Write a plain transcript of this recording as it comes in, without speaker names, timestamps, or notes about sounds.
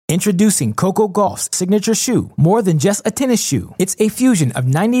Introducing Coco Gauff's signature shoe, more than just a tennis shoe. It's a fusion of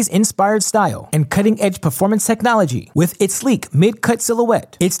 90s-inspired style and cutting-edge performance technology. With its sleek mid-cut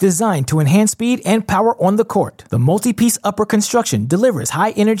silhouette, it's designed to enhance speed and power on the court. The multi-piece upper construction delivers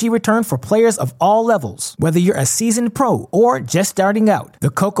high-energy return for players of all levels. Whether you're a seasoned pro or just starting out, the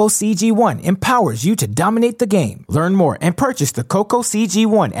Coco CG1 empowers you to dominate the game. Learn more and purchase the Coco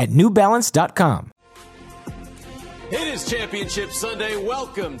CG1 at NewBalance.com. It is Championship Sunday.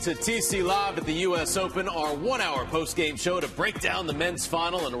 Welcome to TC Live at the U.S. Open, our one-hour post-game show to break down the men's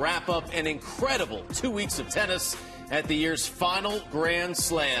final and wrap up an incredible 2 weeks of tennis at the year's final Grand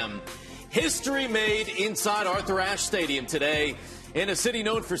Slam. History made inside Arthur Ashe Stadium today. In a city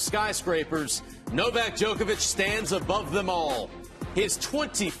known for skyscrapers, Novak Djokovic stands above them all. His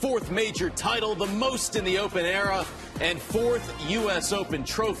 24th major title, the most in the Open era, and 4th U.S. Open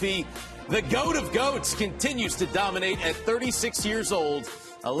trophy. The GOAT of GOATs continues to dominate at 36 years old,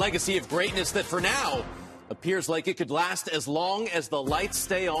 a legacy of greatness that for now appears like it could last as long as the lights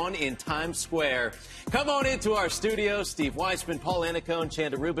stay on in Times Square. Come on into our studio. Steve Weissman, Paul Anacone,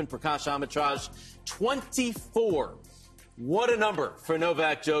 Chanda Rubin, Prakash Amitraj. 24. What a number for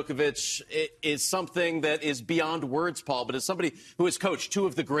Novak Djokovic. It is something that is beyond words, Paul, but as somebody who has coached two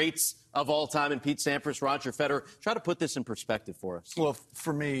of the greats of all time, and Pete Sampras, Roger Federer, try to put this in perspective for us. Well,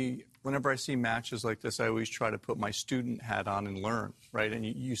 for me, whenever I see matches like this, I always try to put my student hat on and learn, right? And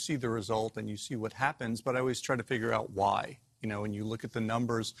you see the result and you see what happens, but I always try to figure out why. You know, when you look at the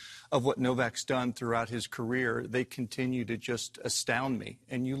numbers of what Novak's done throughout his career, they continue to just astound me.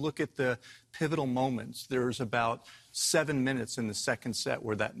 And you look at the pivotal moments. There's about 7 minutes in the second set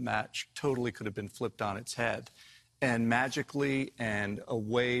where that match totally could have been flipped on its head. And magically and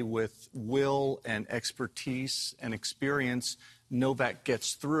away with will and expertise and experience, Novak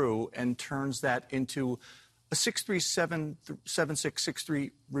gets through and turns that into a 6-3, 7-6,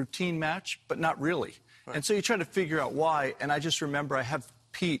 6-3 routine match, but not really. Right. And so you try to figure out why, and I just remember I have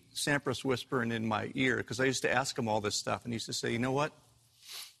Pete Sampras whispering in my ear, because I used to ask him all this stuff, and he used to say, you know what?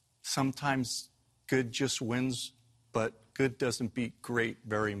 Sometimes good just wins, but good doesn't beat great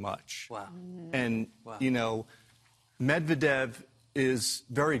very much. Wow. And, you know, Medvedev is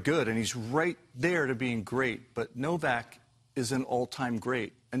very good, and he's right there to being great, but Novak is an all-time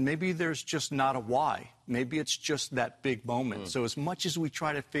great. And maybe there's just not a why. Maybe it's just that big moment. So as much as we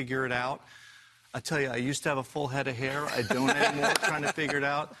try to figure it out, I tell you, I used to have a full head of hair. I don't anymore trying to figure it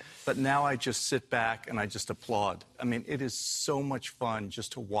out. But now I just sit back and I just applaud. I mean, it is so much fun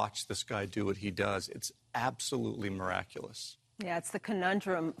just to watch this guy do what he does. It's absolutely miraculous. Yeah, it's the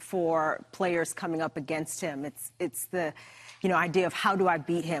conundrum for players coming up against him. It's the, idea of how do I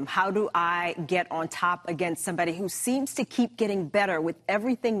beat him? How do I get on top against somebody who seems to keep getting better with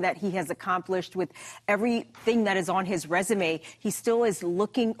everything that he has accomplished, with everything that is on his resume? He still is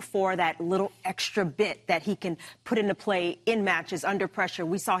looking for that little extra bit that he can put into play in matches under pressure.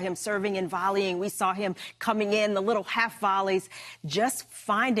 We saw him serving and volleying. We saw him coming in, the little half volleys, just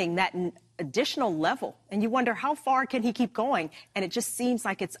finding that additional level. And you wonder, how far can he keep going? And it just seems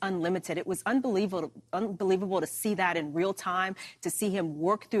like it's unlimited. It was unbelievable to see that in real time, to see him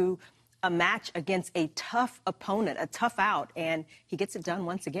work through a match against a tough opponent, a tough out, and he gets it done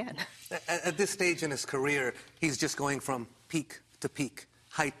once again. At this stage in his career, he's just going from peak to peak,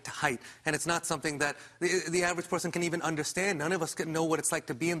 height to height. And it's not something that the average person can even understand. None of us can know what it's like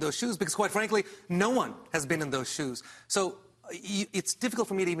to be in those shoes, because quite frankly, no one has been in those shoes. So it's difficult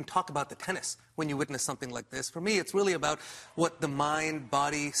for me to even talk about the tennis when you witness something like this. For me, it's really about what the mind,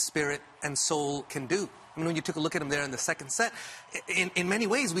 body, spirit, and soul can do. I mean, when you took a look at him there in the second set, in many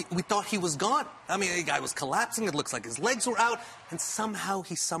ways, we thought he was gone. I mean, the guy was collapsing. It looks like his legs were out. And somehow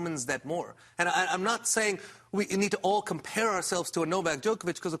he summons that more. And I'm not saying we need to all compare ourselves to a Novak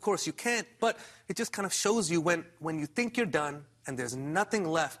Djokovic, because, of course, you can't. But it just kind of shows you when you think you're done and there's nothing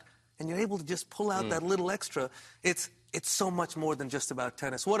left and you're able to just pull out that little extra, it's so much more than just about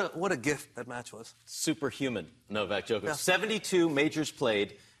tennis. What a gift that match was. Superhuman, Novak Djokovic. Yeah. 72 majors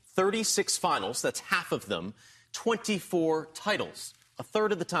played, 36 finals, that's half of them, 24 titles. A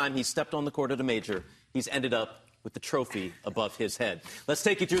third of the time he stepped on the court at a major, he's ended up with the trophy above his head. Let's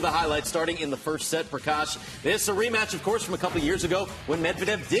take you through the highlights starting in the first set. Prakash, this is a rematch, of course, from a couple of years ago when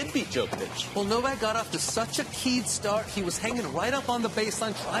Medvedev did beat Djokovic. Well, Novak got off to such a keyed start. He was hanging right up on the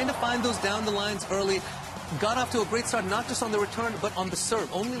baseline, trying to find those down the lines early. got off to a great start, not just on the return, but on the serve.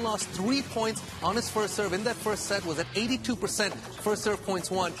 Only lost 3 points on his first serve. In that first set, was at 82% first serve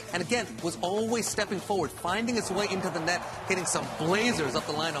points won. And again, was always stepping forward, finding his way into the net, hitting some blazers up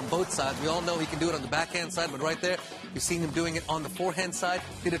the line on both sides. We all know he can do it on the backhand side, but right there, you're seeing him doing it on the forehand side.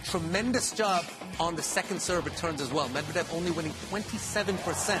 Did a tremendous job on the second serve returns as well. Medvedev only winning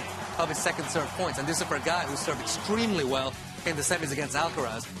 27% of his second serve points. And this is for a guy who served extremely well in the semis against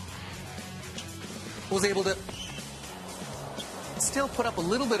Alcaraz. Was able to still put up a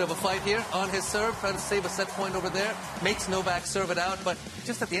little bit of a fight here on his serve, trying to save a set point over there. Makes Novak serve it out, but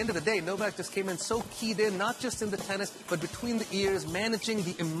just at the end of the day, Novak just came in so keyed in, not just in the tennis, but between the ears, managing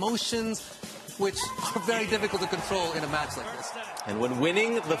the emotions, which are very difficult to control in a match like this. And when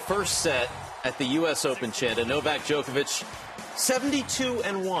winning the first set at the U.S. Open, Chanda, Novak Djokovic,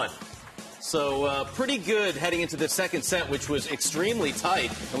 72-1. So pretty good heading into the second set, which was extremely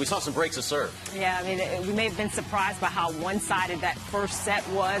tight, and we saw some breaks of serve. Yeah, I mean, we may have been surprised by how one-sided that first set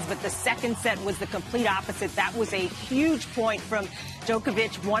was, but the second set was the complete opposite. That was a huge point from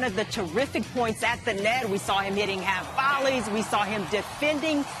Djokovic, one of the terrific points at the net. We saw him hitting half volleys. We saw him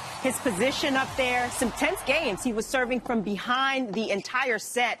defending his position up there. Some tense games. He was serving from behind the entire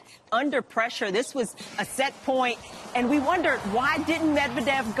set under pressure. This was a set point, and we wondered, why didn't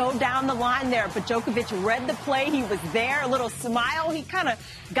Medvedev go down the line there? But Djokovic read the play. He was there. A little smile. He kind of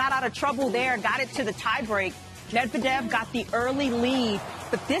got out of trouble there, got it to the tiebreak. Medvedev got the early lead,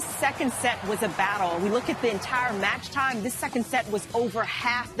 but this second set was a battle. We look at the entire match time. This second set was over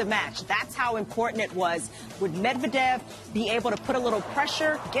half the match. That's how important it was. Would Medvedev be able to put a little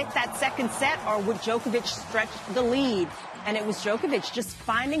pressure, get that second set, or would Djokovic stretch the lead? And it was Djokovic just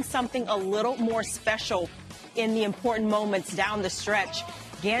finding something a little more special in the important moments down the stretch.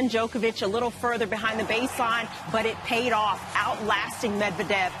 Again, Djokovic a little further behind the baseline, but it paid off, outlasting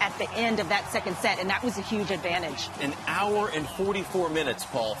Medvedev at the end of that second set, and that was a huge advantage. An hour and 44 minutes,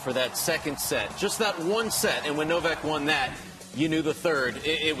 Paul, for that second set. Just that one set, and when Novak won that, you knew the third,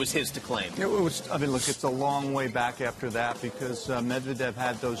 it was his to claim. It was, I mean, look, it's a long way back after that because Medvedev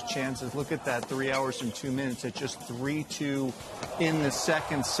had those chances. Look at that, 3 hours and 2 minutes at just 3-2 in the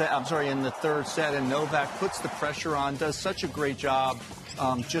second set. I'm sorry, in the third set, and Novak puts the pressure on, does such a great job.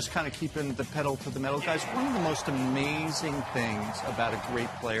 Just kind of keeping the pedal to the metal. Guys, one of the most amazing things about a great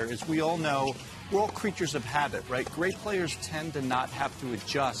player is we all know we're all creatures of habit, right? Great players tend to not have to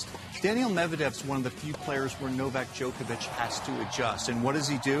adjust. Daniil Medvedev's one of the few players where Novak Djokovic has to adjust. And what does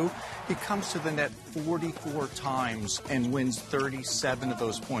he do? He comes to the net 44 times and wins 37 of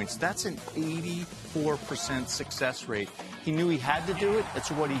those points. That's an 84% success rate. He knew he had to do it.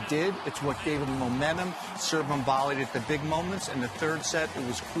 It's what he did. It's what gave him momentum. Serve and volleyed at the big moments. In the third set, it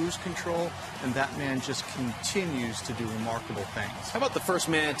was cruise control, and that man just continues to do remarkable things. How about the first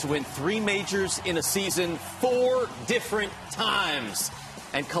man to win 3 majors in a season 4 different times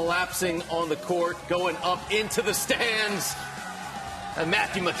and collapsing on the court, going up into the stands? And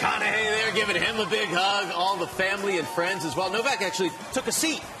Matthew McConaughey there giving him a big hug, all the family and friends as well. Novak actually took a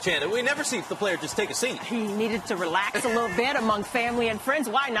seat, Chanda. We never see the player just take a seat. He needed to relax a little bit among family and friends.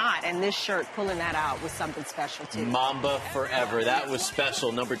 Why not? And this shirt, pulling that out, was something special, too. Mamba forever. That was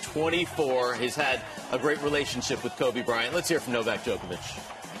special. Number 24 has had a great relationship with Kobe Bryant. Let's hear from Novak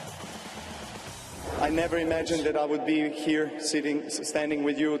Djokovic. I never imagined that I would be here, standing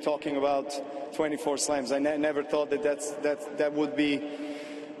with you, talking about 24 slams. I never thought that would be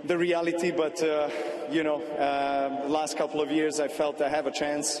the reality. But the last couple of years, I felt I have a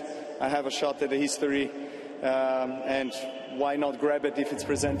chance. I have a shot at the history, and why not grab it if it's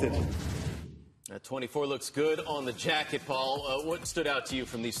presented? 24 looks good on the jacket, Paul. What stood out to you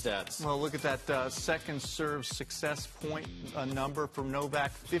from these stats? Well, look at that second serve success point number from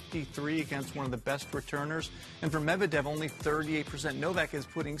Novak, 53 against one of the best returners. And for Medvedev, only 38%. Novak is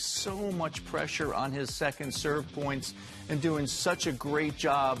putting so much pressure on his second serve points and doing such a great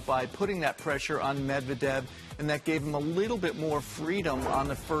job by putting that pressure on Medvedev. And that gave him a little bit more freedom on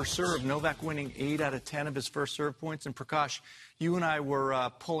the first serve. Novak winning 8 out of 10 of his first serve points. And Prakash, you and I were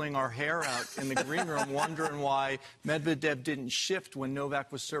pulling our hair out in the green room, wondering why Medvedev didn't shift when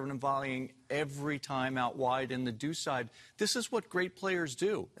Novak was serving and volleying every time out wide in the deuce side. This is what great players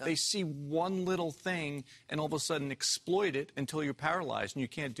do. They see one little thing and all of a sudden exploit it until you're paralyzed and you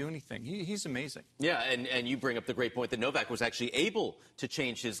can't do anything. He's amazing. Yeah, and you bring up the great point that Novak was actually able to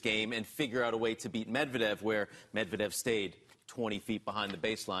change his game and figure out a way to beat Medvedev, where Medvedev stayed 20 feet behind the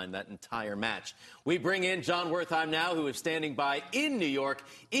baseline that entire match. We bring in John Wertheim now, who is standing by in New York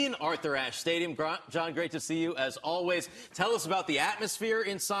in Arthur Ashe Stadium. John, great to see you as always. Tell us about the atmosphere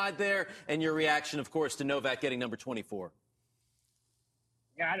inside there and your reaction, of course, to Novak getting number 24.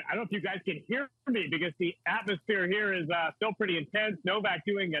 I don't know if you guys can hear me because the atmosphere here is still pretty intense. Novak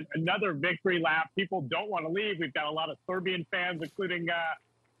doing another victory lap. People don't want to leave. We've got a lot of Serbian fans, including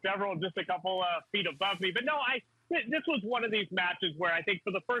several just a couple feet above me. But no, this was one of these matches where I think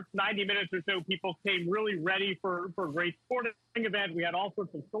for the first 90 minutes or so, people came really ready for a great sporting event. We had all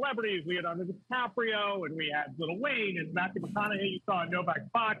sorts of celebrities. We had Leonardo DiCaprio, and we had Lil Wayne and Matthew McConaughey. You saw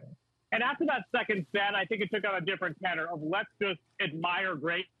Novak Fox. And after that second set, I think it took on a different tenor of let's just admire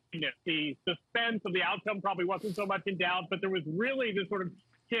greatness. The suspense of the outcome probably wasn't so much in doubt, but there was really this sort of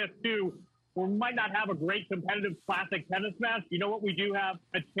shift to we might not have a great competitive classic tennis match. You know what? We do have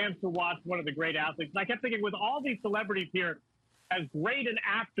a chance to watch one of the great athletes. And I kept thinking with all these celebrities here, as great an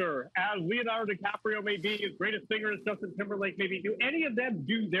actor as Leonardo DiCaprio may be, as great a singer as Justin Timberlake may be, do any of them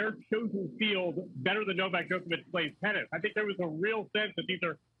do their chosen field better than Novak Djokovic plays tennis? I think there was a real sense that these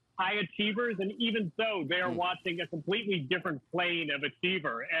are high achievers, and even so, they are watching a completely different plane of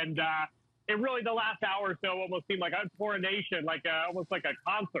achiever. And it really, the last hour or so almost seemed like a coronation, almost like a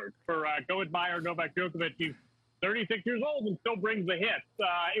concert for Go Admire Novak Djokovic. He's 36 years old and still brings the hits.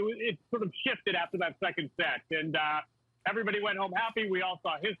 It sort of shifted after that second set, and everybody went home happy. We all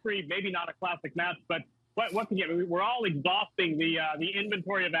saw history, maybe not a classic match, but once again, we're all exhausting the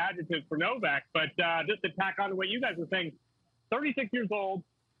inventory of adjectives for Novak. But just to tack on to what you guys were saying, 36 years old,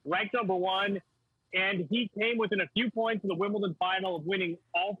 ranked number one, and he came within a few points in the Wimbledon final of winning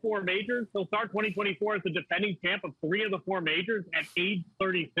all four majors. He'll start 2024 as the defending champ of 3 of the 4 majors at age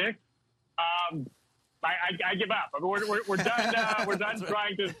 36. I give up. I mean, we're done. We're done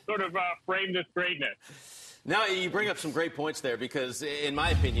trying to sort of frame this greatness. Now, you bring up some great points there because, in my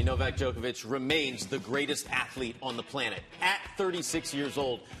opinion, Novak Djokovic remains the greatest athlete on the planet at 36 years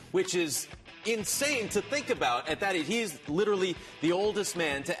old, which is insane to think about at that age. He is literally the oldest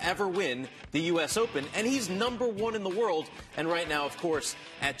man to ever win the U.S. Open, and he's number 1 in the world. And right now, of course,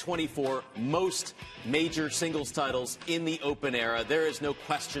 at 24, most major singles titles in the Open era. There is no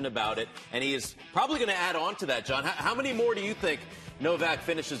question about it, and he is probably going to add on to that, John. How many more do you think Novak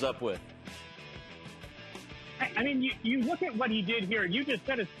finishes up with? I mean, you look at what he did here, and you just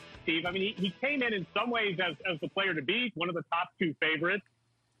said it, Steve. I mean, he came in some ways as the player to beat, one of the top 2 favorites.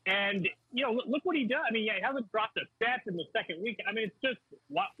 And, look what he does. I mean, he hasn't dropped a set in the second week. I mean, it's just,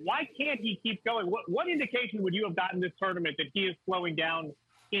 why can't he keep going? What indication would you have gotten this tournament that he is slowing down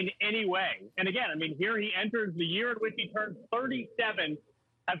in any way? And again, I mean, here he enters the year in which he turns 37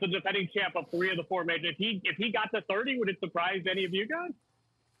 as the defending champ of 3 of the 4 majors. If he got to 30, would it surprise any of you guys?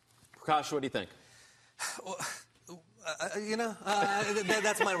 Prakash, what do you think? Well,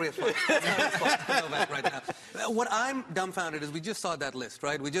 that's my response. That's my response to Novak right now. What I'm dumbfounded is we just saw that list,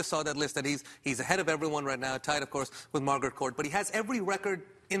 right? We just saw that list that he's ahead of everyone right now, tied, of course, with Margaret Court, but he has every record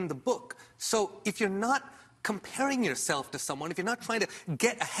in the book. So if you're not comparing yourself to someone, if you're not trying to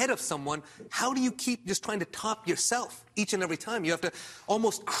get ahead of someone, how do you keep just trying to top yourself each and every time? You have to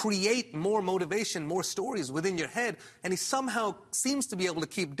almost create more motivation, more stories within your head, and he somehow seems to be able to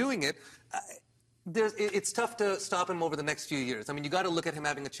keep doing it. It's tough to stop him over the next few years. I mean, you got to look at him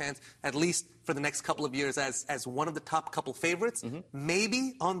having a chance, at least for the next couple of years, as one of the top couple favorites. Mm-hmm.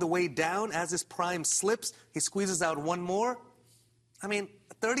 Maybe on the way down, as his prime slips, he squeezes out one more. I mean,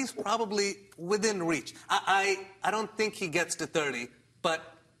 30 is probably within reach. I don't think he gets to 30, but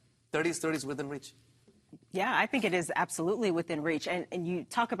 30 is within reach. Yeah, I think it is absolutely within reach. And you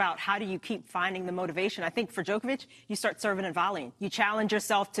talk about how do you keep finding the motivation. I think for Djokovic, you start serving and volleying. You challenge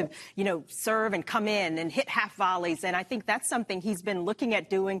yourself to, serve and come in and hit half volleys. And I think that's something he's been looking at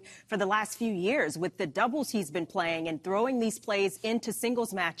doing for the last few years with the doubles he's been playing and throwing these plays into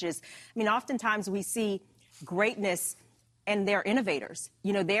singles matches. I mean, oftentimes we see greatness and they're innovators.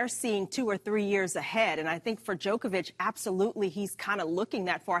 They're seeing 2 or 3 years ahead. And I think for Djokovic, absolutely, he's kind of looking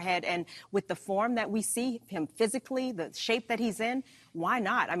that far ahead. And with the form that we see him physically, the shape that he's in, why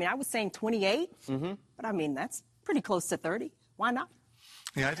not? I mean, I was saying 28, but I mean, that's pretty close to 30. Why not?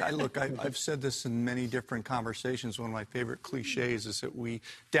 Yeah, I've said this in many different conversations. One of my favorite cliches is that we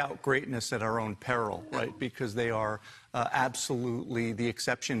doubt greatness at our own peril, right? Because they are absolutely the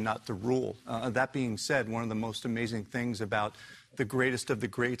exception, not the rule. That being said, one of the most amazing things about the greatest of the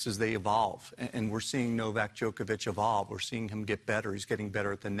greats is they evolve. And we're seeing Novak Djokovic evolve. We're seeing him get better. He's getting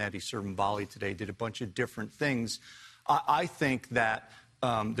better at the net. He served and volley today, did a bunch of different things. I think that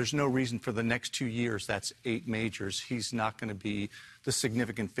there's no reason for the next 2 years, that's 8 majors, he's not going to be the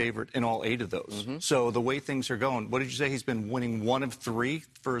significant favorite in all 8 of those. Mm-hmm. So the way things are going, what did you say? He's been winning 1 of 3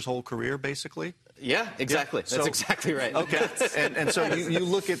 for his whole career, basically? Yeah, exactly. Yeah. That's exactly right. Okay. and so you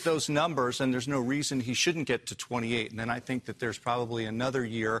look at those numbers, and there's no reason he shouldn't get to 28. And then I think that there's probably another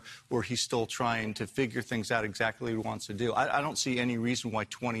year where he's still trying to figure things out exactly what he wants to do. I don't see any reason why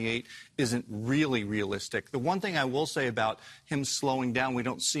 28 isn't really realistic. The one thing I will say about him slowing down, we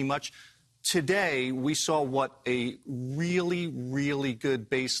don't see much. Today, we saw what a really, really good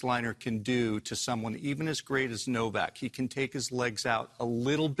baseliner can do to someone even as great as Novak. He can take his legs out a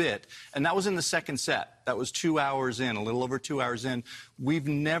little bit, and that was in the second set. That was 2 hours in, a little over 2 hours in. We've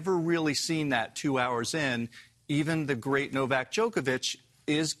never really seen that 2 hours in. Even the great Novak Djokovic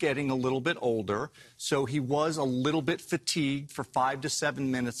is getting a little bit older, so he was a little bit fatigued for 5 to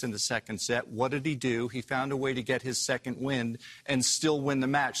 7 minutes in the second set. What did he do? He found a way to get his second wind and still win the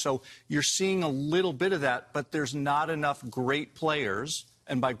match. So you're seeing a little bit of that, but there's not enough great players,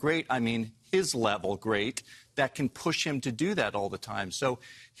 and by great, I mean his level great, that can push him to do that all the time. So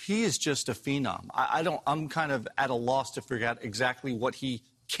he is just a phenom. I'm kind of at a loss to figure out exactly what he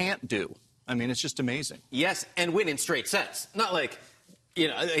can't do. I mean, it's just amazing. Yes, and win in straight sets. Not like...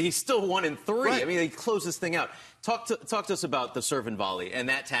 he's still 1 in 3. Right. I mean, he closed this thing out. Talk to us about the serve and volley and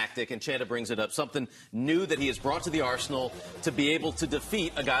that tactic, and Chanda brings it up, something new that he has brought to the arsenal to be able to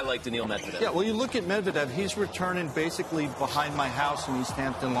defeat a guy like Daniil Medvedev. Yeah, well, you look at Medvedev, he's returning basically behind my house in East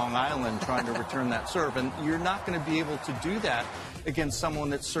Hampton, Long Island, trying to return that serve, and you're not going to be able to do that against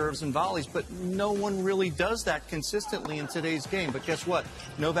someone that serves and volleys, but no one really does that consistently in today's game. But guess what?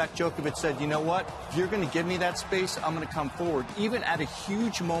 Novak Djokovic said, you know what? If you're going to give me that space, I'm going to come forward, even at a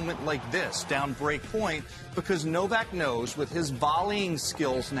huge moment like this, down break point, because Novak knows with his volleying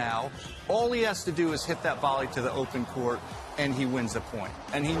skills now, all he has to do is hit that volley to the open court, and he wins the point.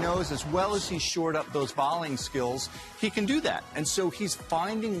 And he knows as well as he's shored up those volleying skills, he can do that. And so he's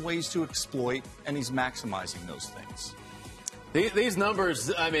finding ways to exploit, and he's maximizing those things. These numbers,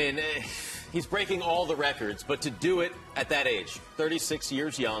 I mean, he's breaking all the records, but to do it at that age, 36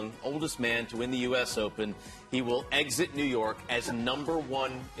 years young, oldest man to win the U.S. Open, he will exit New York as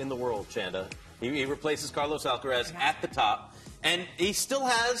 #1 in the world, Chanda. He replaces Carlos Alcaraz at the top, and he still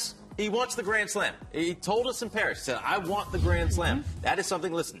has... He wants the Grand Slam. He told us in Paris, he said, I want the Grand Slam. That is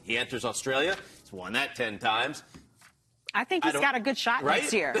something, listen, he enters Australia, he's won that 10 times. I think he's got a good shot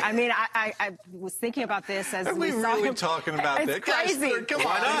next year. I mean, I was thinking about this as we saw him. Talking about it's crazy. Come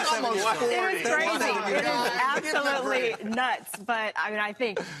on, he's almost 40. It is crazy. It is absolutely nuts. But, I mean, I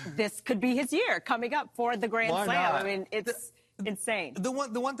think this could be his year coming up for the Grand Slam. Not? I mean, it's insane. The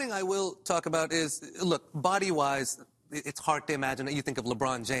one thing I will talk about is, look, body-wise, it's hard to imagine that you think of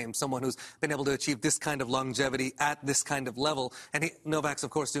LeBron James, someone who's been able to achieve this kind of longevity at this kind of level. And Novak's, of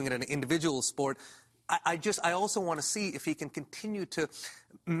course, doing it in an individual sport. I also want to see if he can continue to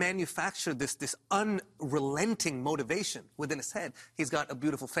manufacture this unrelenting motivation within his head. He's got a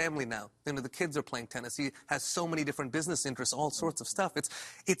beautiful family now. You know, the kids are playing tennis. He has so many different business interests, all sorts of stuff.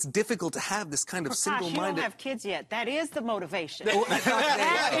 It's difficult to have this kind of single-minded... You don't have kids yet. That is the motivation. That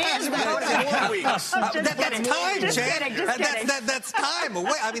is the motivation. That's time, Chad. That's time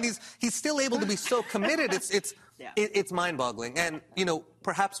away. I mean, he's still able to be so committed. It's mind-boggling. And, you know,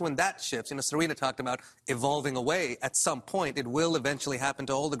 perhaps when that shifts, you know, Serena talked about evolving away at some point. It will eventually happen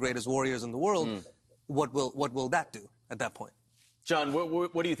to all the greatest warriors in the world. What will that do at that point? John,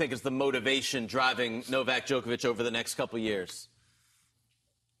 what do you think is the motivation driving Novak Djokovic over the next couple years?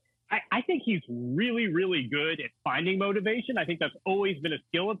 I think he's really, really good at finding motivation. I think that's always been a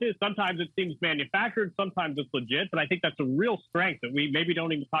skill of his. Sometimes it seems manufactured, sometimes it's legit, but I think that's a real strength that we maybe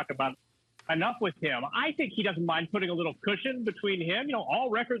don't even talk about enough with him. I think he doesn't mind putting a little cushion between him. You know, all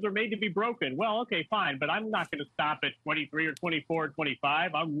records are made to be broken. Well, okay, fine, but I'm not going to stop at 23 or 24 or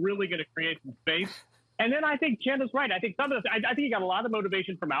 25. I'm really going to create some space. And then I think Chanda's right. I think I think he got a lot of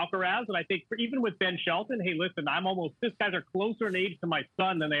motivation from Alcaraz, and I think even with Ben Shelton, hey, listen, these guys are closer in age to my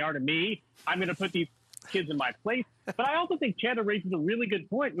son than they are to me. I'm going to put these kids in my place. But I also think Chanda raises a really good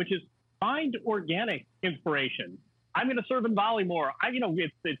point, which is find organic inspiration. I'm going to serve and volley more.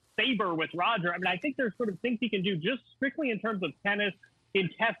 It's saber with Roger. I mean, I think there's sort of things he can do just strictly in terms of tennis, in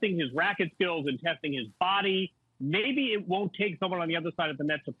testing his racket skills and testing his body. Maybe it won't take someone on the other side of the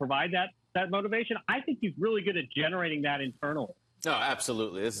net to provide that motivation. I think he's really good at generating that internally. No,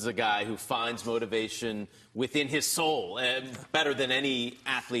 absolutely. This is a guy who finds motivation within his soul, better than any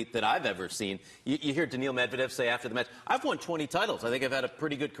athlete that I've ever seen. You hear Daniil Medvedev say after the match, I've won 20 titles. I think I've had a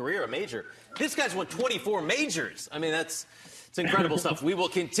pretty good career, a major. This guy's won 24 majors. I mean, it's incredible stuff. We will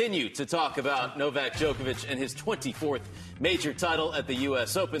continue to talk about Novak Djokovic and his 24th major title at the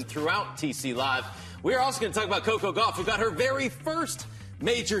U.S. Open throughout TC Live. We're also going to talk about Coco Gauff, who got her very first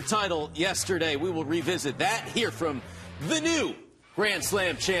major title yesterday. We will revisit that, hear from the new Grand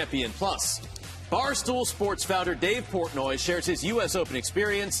Slam champion. Plus, Barstool Sports founder Dave Portnoy shares his U.S. Open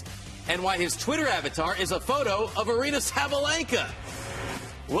experience and why his Twitter avatar is a photo of Aryna Sabalenka.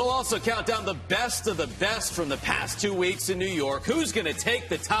 We'll also count down the best of the best from the past 2 weeks in New York. Who's going to take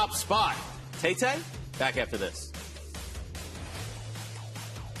the top spot? Tay-Tay? Back after this.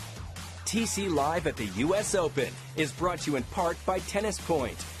 TC Live at the U.S. Open is brought to you in part by Tennis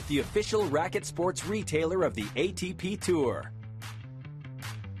Point, the official racket sports retailer of the ATP Tour.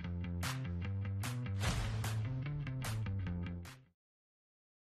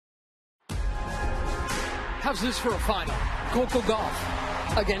 How's this for a final? Coco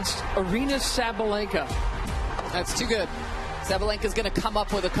Gauff against Aryna Sabalenka. That's too good. Sabalenka's going to come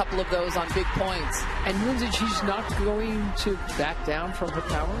up with a couple of those on big points. And Lindsay, she's not going to back down from her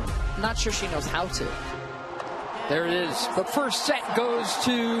power? I'm not sure she knows how to. There it is. The first set goes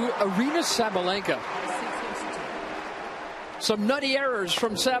to Aryna Sabalenka. Some nutty errors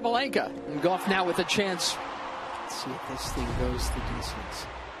from Sabalenka. And Gauff now with a chance. Let's see if this thing goes the distance.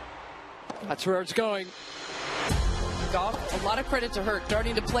 That's where it's going. Gauff, a lot of credit to her,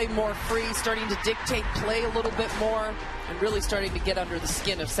 starting to play more free, starting to dictate play a little bit more, and really starting to get under the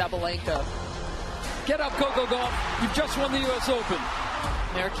skin of Sabalenka. Get up, Coco Gauff. You've just won the U.S. Open.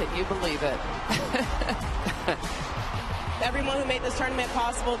 Mary, can you believe it? Everyone who made this tournament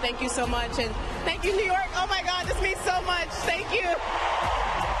possible, thank you so much. And thank you, New York. Oh, my God, this means so much. Thank you.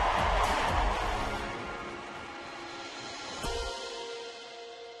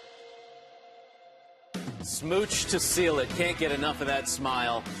 Smooch to seal it. Can't get enough of that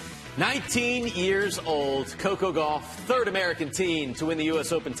smile. 19 years old, Coco Gauff, third American teen to win the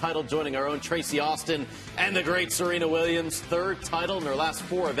U.S. Open title, joining our own Tracy Austin and the great Serena Williams. Third title in their last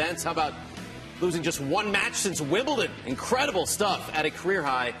 4 events. How about losing just one match since Wimbledon? Incredible stuff at a career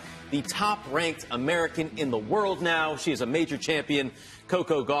high. The top-ranked American in the world now. She is a major champion,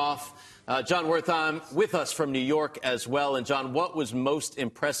 Coco Gauff. John Wertheim with us from New York as well. And, John, what was most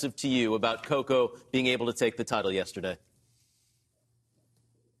impressive to you about Coco being able to take the title yesterday?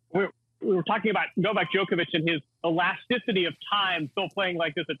 We were talking about Novak Djokovic and his elasticity of time, still playing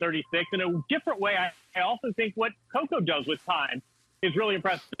like this at 36. In a different way, I also think what Coco does with time is really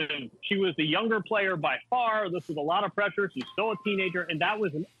impressive. She was the younger player by far. This was a lot of pressure. She's still a teenager, and that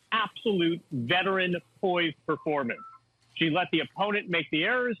was an absolute veteran poised performance. She let the opponent make the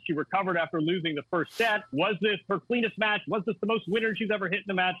errors. She recovered after losing the first set. Was this her cleanest match? Was this the most winners she's ever hit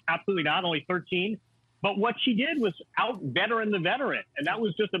in a match? Absolutely not, only 13. But what she did was out-veteran the veteran, and that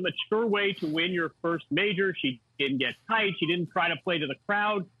was just a mature way to win your first major. She didn't get tight. She didn't try to play to the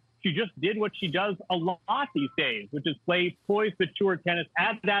crowd. She just did what she does a lot these days, which is play poised, mature tennis,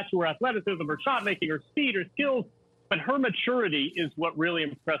 add that to her athleticism, her shot-making, her speed, her skills. But her maturity is what really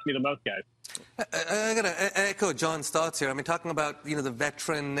impressed me the most, guys. I got to echo John's thoughts here. I mean, talking about, the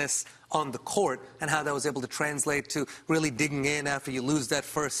veteranness on the court and how that was able to translate to really digging in after you lose that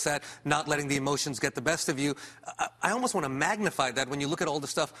first set, not letting the emotions get the best of you. I almost want to magnify that when you look at all the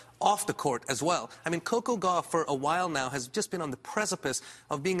stuff off the court as well. I mean, Coco Gauff for a while now has just been on the precipice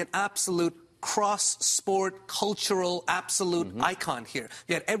of being an absolute cross-sport, cultural, absolute icon here.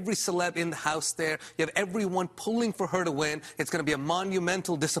 You had every celeb in the house there. You have everyone pulling for her to win. It's going to be a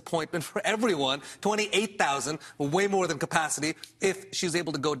monumental disappointment for everyone. 28,000, way more than capacity, if she's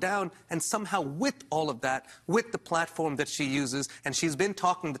able to go down. And somehow with all of that, with the platform that she uses, and she's been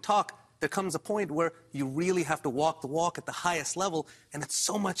talking the talk, there comes a point where you really have to walk the walk at the highest level, and it's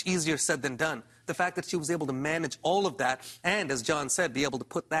so much easier said than done. The fact that she was able to manage all of that and, as John said, be able to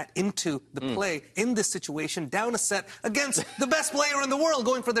put that into the play in this situation, down a set against the best player in the world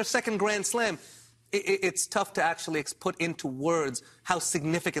going for their second Grand Slam. It's tough to actually put into words how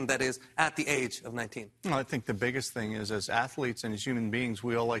significant that is at the age of 19. Well, I think the biggest thing is, as athletes and as human beings,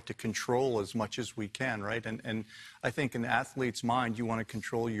 we all like to control as much as we can, right? And I think in the athlete's mind, you want to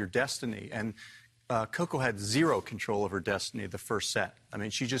control your destiny. And Coco had zero control of her destiny the first set. I mean,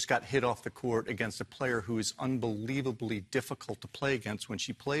 she just got hit off the court against a player who is unbelievably difficult to play against when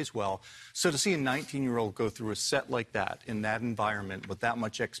she plays well. So to see a 19-year-old go through a set like that, in that environment, with that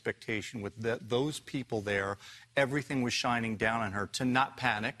much expectation, with those people there, everything was shining down on her. To not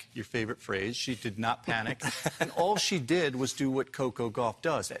panic, your favorite phrase, she did not panic. And all she did was do what Coco Gauff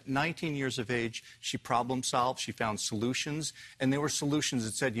does. At 19 years of age, she problem-solved, she found solutions, and there were solutions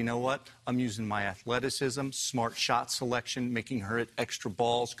that said, you know what, I'm using my athleticism, smart shot selection, making her hit extra extra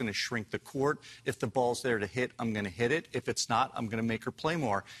ball is going to shrink the court. If the ball's there to hit, I'm going to hit it. If it's not, I'm going to make her play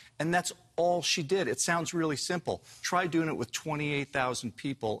more. And that's all she did. It sounds really simple. Try doing it with 28,000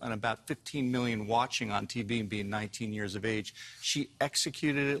 people and about 15 million watching on TV and being 19 years of age. She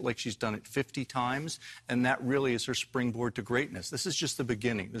executed it like she's done it 50 times, and that really is her springboard to greatness. This is just the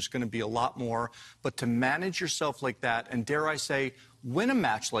beginning. There's going to be a lot more. But to manage yourself like that, and dare I say, win a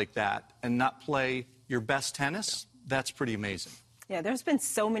match like that and not play your best tennis, that's pretty amazing. Yeah, there's been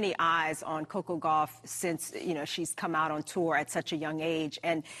so many eyes on Coco Gauff since, she's come out on tour at such a young age.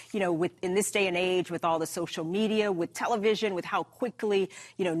 And, in this day and age, with all the social media, with television, with how quickly,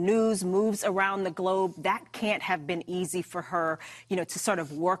 news moves around the globe, that can't have been easy for her, to sort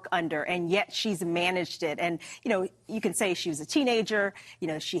of work under. And yet she's managed it. And, you can say she was a teenager,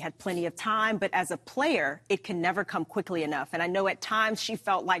 she had plenty of time. But as a player, it can never come quickly enough. And I know at times she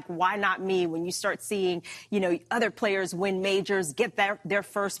felt like, why not me? When you start seeing, other players win majors, get their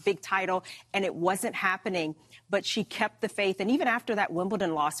first big title, and it wasn't happening. But she kept the faith. And even after that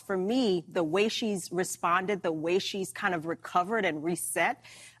Wimbledon loss, for me, the way she's responded, the way she's kind of recovered and reset,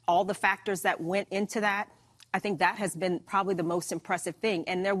 all the factors that went into that, I think that has been probably the most impressive thing.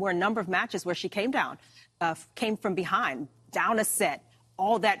 And there were a number of matches where she came from behind, down a set.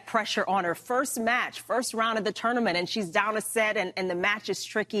 All that pressure on her. First match, first round of the tournament, and she's down a set, and the match is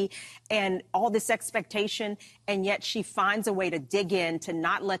tricky, and all this expectation, and yet she finds a way to dig in, to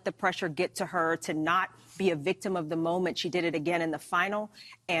not let the pressure get to her, to not be a victim of the moment. She did it again in the final,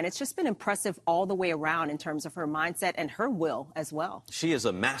 and it's just been impressive all the way around in terms of her mindset and her will as well. She is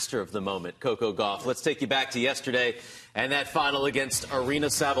a master of the moment, Coco Gauff. Let's take you back to yesterday and that final against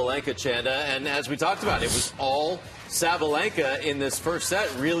Aryna Sabalenka, Chanda. And as we talked about, it was all Sabalenka in this first set,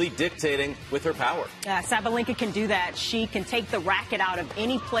 really dictating with her power. Sabalenka can do that. She can take the racket out of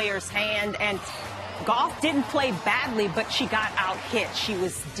any player's hand, and Gauff didn't play badly, but she got out-hit. She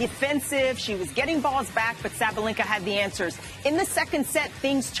was defensive. She was getting balls back, but Sabalenka had the answers. In the second set,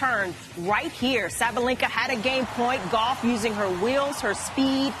 things turned right here. Sabalenka had a game point. Gauff using her wheels, her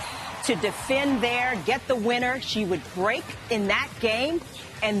speed to defend there, get the winner. She would break in that game,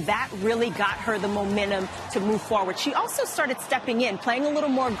 and that really got her the momentum to move forward. She also started stepping in, playing a little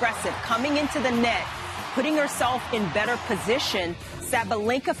more aggressive, coming into the net, putting herself in better position.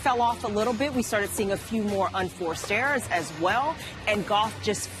 Sabalenka fell off a little bit. We started seeing a few more unforced errors as well, and Gauff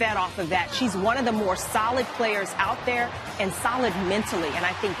just fed off of that. She's one of the more solid players out there and solid mentally, and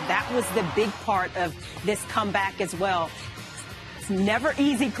I think that was the big part of this comeback as well. It's never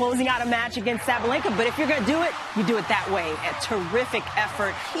easy closing out a match against Sabalenka, but if you're going to do it, you do it that way. A terrific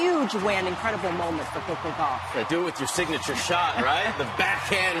effort, huge win, incredible moment for Coco Gauff. Yeah, do it with your signature shot, right? The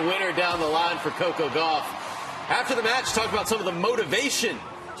backhand winner down the line for Coco Gauff. After the match, talk about some of the motivation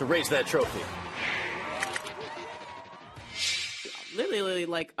to raise that trophy. Literally,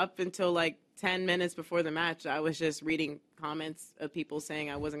 up until 10 minutes before the match, I was just reading comments of people saying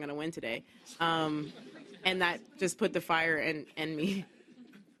I wasn't going to win today. And that just put the fire in me.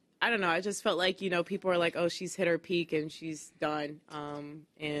 I don't know. I just felt like, people are like, oh, she's hit her peak and she's done.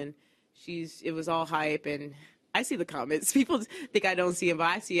 And it was all hype. And I see the comments. People think I don't see them,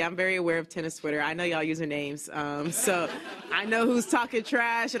 but I'm very aware of tennis Twitter. I know y'all use her names. So I know who's talking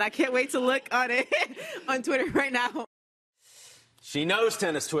trash, and I can't wait to look on it on Twitter right now. She knows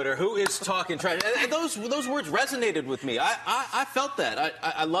tennis Twitter. Who is talking trash? And those words resonated with me. I felt that.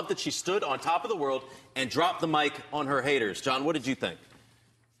 I love that she stood on top of the world and dropped the mic on her haters. John, what did you think?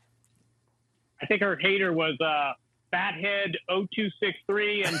 I think her hater was Fathead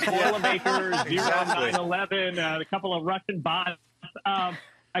 0263 and Boilermaker 0911, a couple of Russian bots.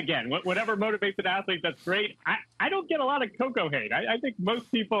 Again, whatever motivates an athlete, that's great. I don't get a lot of Coco hate. I think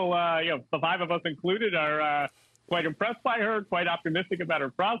most people, the five of us included, are quite impressed by her, quite optimistic about her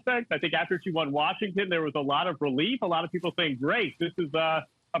prospects. I think after she won Washington, there was a lot of relief. A lot of people saying, great, this is a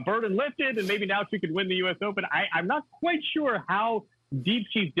burden lifted, and maybe now she could win the U.S. Open. I'm not quite sure how deep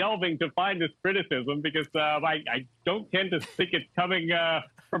she's delving to find this criticism, because I don't tend to think it's coming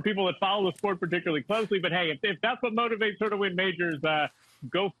from people that follow the sport particularly closely. But, hey, if that's what motivates her to win majors,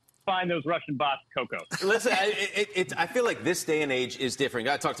 go find those Russian bots, Coco. Listen, I feel like this day and age is different.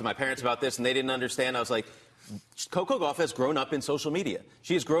 I talked to my parents about this, and they didn't understand. I was like, Coco Gauff has grown up in social media.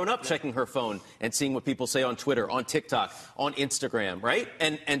 She has grown up checking her phone and seeing what people say on Twitter, on TikTok, on Instagram, right?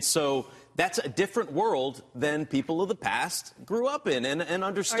 And so that's a different world than people of the past grew up in and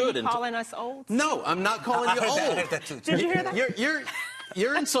understood. Are you calling us old? No, I'm not calling you old. I heard that too. Did you hear that?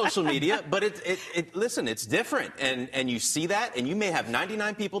 You're in social media, but listen, it's different. And you see that, and you may have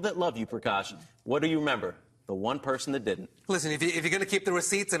 99 people that love you, Prakash. What do you remember? the one person that didn't. Listen, if you're going to keep the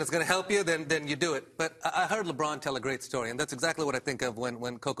receipts and it's going to help you, then you do it. But I heard LeBron tell a great story, and that's exactly what I think of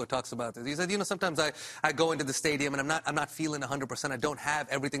when Coco talks about this. He said, sometimes I go into the stadium and I'm not feeling 100%. I don't have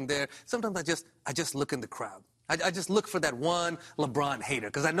everything there. Sometimes I just look in the crowd. I just look for that one LeBron hater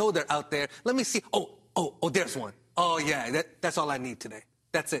because I know they're out there. Let me see. Oh, there's one. Oh, yeah, that's all I need today.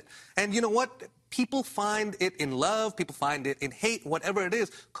 That's it. And you know what? People find it in love. People find it in hate, whatever it is.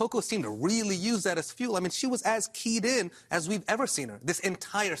 Coco seemed to really use that as fuel. I mean, she was as keyed in as we've ever seen her this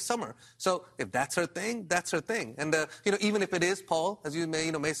entire summer. So if that's her thing, that's her thing. And, even if it is, Paul, as you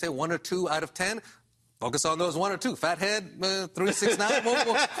may say, 1 or 2 out of 10, focus on those 1 or 2. Fathead, 369.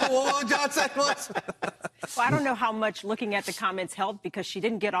 What John said was. Well, I don't know how much looking at the comments helped because she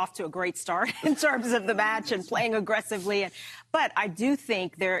didn't get off to a great start in terms of the match and playing aggressively. But I do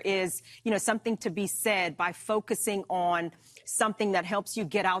think there is, something to be said by focusing on something that helps you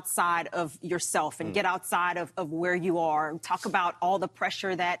get outside of yourself and get outside of where you are. Talk about all the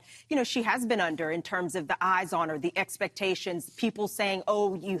pressure that, she has been under in terms of the eyes on her, the expectations, people saying,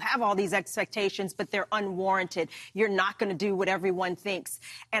 oh, you have all these expectations, but they're unwarranted. You're not going to do what everyone thinks.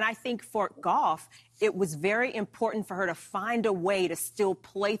 And I think for Goff, it was very important for her to find a way to still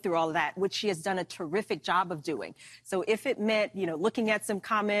play through all of that, which she has done a terrific job of doing. So if it meant, looking at some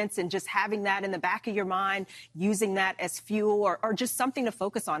comments and just having that in the back of your mind, using that as fuel or just something to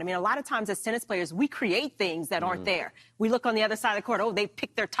focus on. I mean, a lot of times as tennis players, we create things that aren't there. We look on the other side of the court, oh, they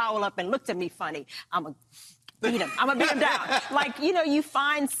picked their towel up and looked at me funny. I'm going to beat him. I'm going to beat him down. You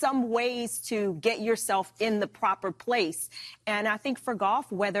find some ways to get yourself in the proper place. And I think for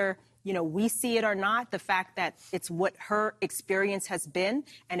Goff, whether we see it or not, the fact that it's what her experience has been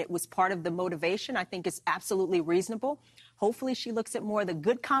and it was part of the motivation, I think is absolutely reasonable. Hopefully she looks at more of the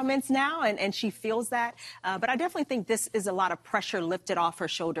good comments now and she feels that. But I definitely think this is a lot of pressure lifted off her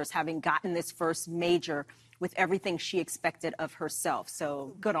shoulders, having gotten this first major with everything she expected of herself.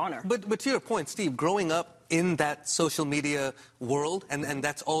 So good on her. But to your point, Steve, growing up in that social media world and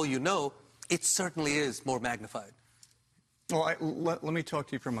that's all you know, it certainly is more magnified. Well, let me talk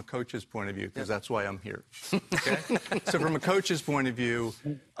to you from a coach's point of view, because that's why I'm here. Okay? So from a coach's point of view,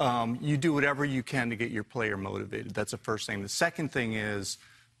 you do whatever you can to get your player motivated. That's the first thing. The second thing is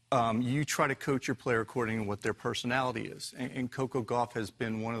you try to coach your player according to what their personality is. And Coco Gauff has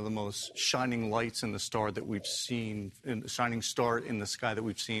been one of the most shining lights in the star that we've seen, shining star in the sky that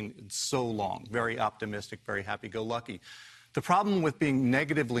we've seen in so long. Very optimistic, very happy-go-lucky. The problem with being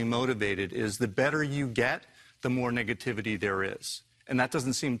negatively motivated is the better you get, the more negativity there is. And that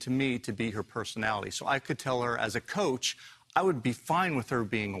doesn't seem to me to be her personality. So I could tell her as a coach, I would be fine with her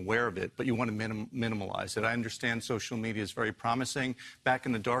being aware of it, but you want to minimalize it. I understand social media is very promising. Back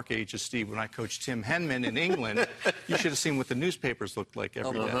in the dark ages, Steve, when I coached Tim Henman in England, you should have seen what the newspapers looked like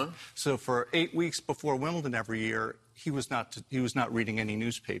every day. So for 8 weeks before Wimbledon every year, he was not reading any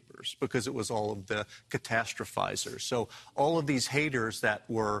newspapers because it was all of the catastrophizers. So all of these haters that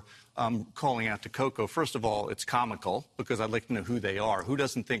were calling out to Coco, first of all, it's comical because I'd like to know who they are. Who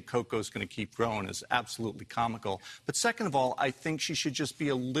doesn't think Coco's going to keep growing is absolutely comical. But second of all, I think she should just be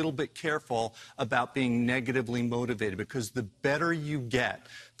a little bit careful about being negatively motivated because the better you get,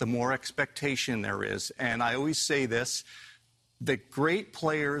 the more expectation there is. And I always say this, that great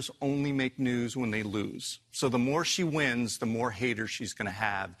players only make news when they lose. So the more she wins, the more haters she's going to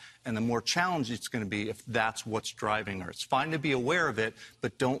have, and the more challenge it's going to be if that's what's driving her. It's fine to be aware of it,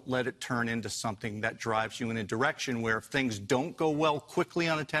 but don't let it turn into something that drives you in a direction where if things don't go well quickly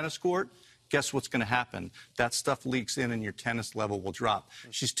on a tennis court, guess what's going to happen? That stuff leaks in and your tennis level will drop.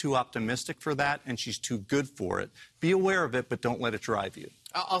 She's too optimistic for that, and she's too good for it. Be aware of it, but don't let it drive you.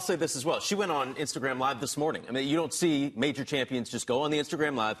 I'll say this as well. She went on Instagram Live this morning. I mean, you don't see major champions just go on the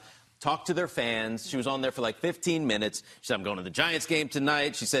Instagram Live, talk to their fans. She was on there for like 15 minutes. She said, I'm going to the Giants game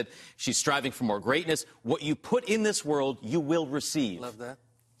tonight. She said she's striving for more greatness. What you put in this world, you will receive. Love that.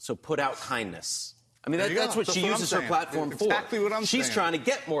 So put out kindness. I mean, that's what she uses her platform for. Exactly what I'm saying. She's trying to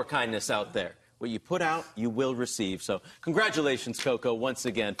get more kindness out there. What you put out, you will receive. So congratulations, Coco, once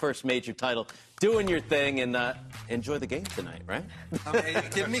again. First major title. Doing your thing, and enjoy the game tonight, right? I mean, are you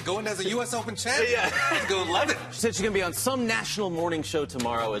kidding me? Going as a U.S. Open champ? Yeah. Let's go, love it. She said she's going to be on some national morning show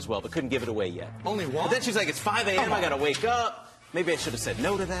tomorrow as well, but couldn't give it away yet. Only one? But then she's like, it's 5 a.m., I got to wake up. Maybe I should have said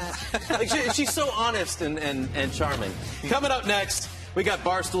no to that. Like, she's so honest and charming. Coming up next, we got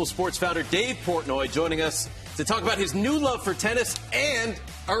Barstool Sports founder Dave Portnoy joining us to talk about his new love for tennis and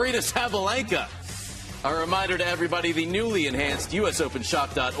Aryna Sabalenka. A reminder to everybody, the newly enhanced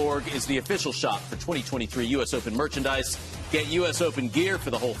USOpenShop.org is the official shop for 2023 U.S. Open merchandise. Get U.S. Open gear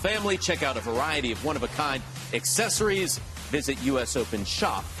for the whole family. Check out a variety of one-of-a-kind accessories. Visit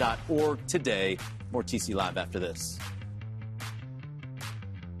USOpenShop.org today. More TC Live after this.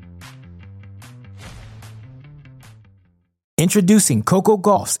 Introducing Coco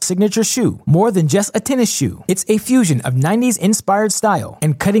Gauff's signature shoe. More than just a tennis shoe, it's a fusion of 90s inspired style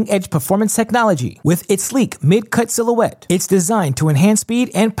and cutting-edge performance technology. With its sleek mid-cut silhouette, it's designed to enhance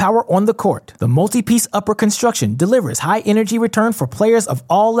speed and power on the court. The multi-piece upper construction delivers high-energy return for players of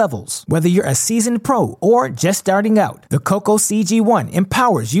all levels. Whether you're a seasoned pro or just starting out, the Coco CG1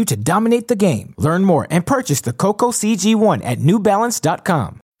 empowers you to dominate the game. Learn more and purchase the Coco CG1 at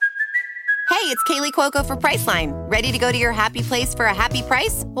newbalance.com. Hey, it's Kaylee Cuoco for Priceline. Ready to go to your happy place for a happy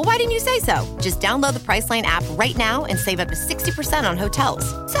price? Well, why didn't you say so? Just download the Priceline app right now and save up to 60% on hotels.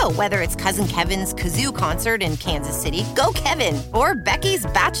 So whether it's Cousin Kevin's Kazoo Concert in Kansas City, go Kevin, or Becky's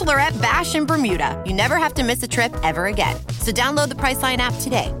Bachelorette Bash in Bermuda, you never have to miss a trip ever again. So download the Priceline app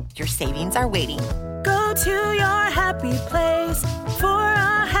today. Your savings are waiting. Go to your happy place for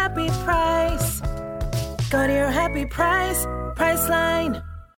a happy price. Go to your happy price, Priceline.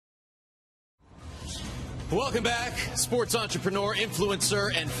 Welcome back. Sports entrepreneur,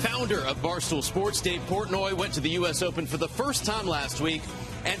 influencer, and founder of Barstool Sports, Dave Portnoy, went to the U.S. Open for the first time last week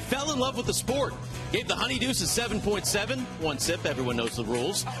and fell in love with the sport. Gave the Honeydeuce a 7.7, one sip, everyone knows the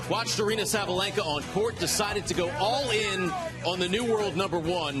rules. Watched Aryna Sabalenka on court, decided to go all in on the new world number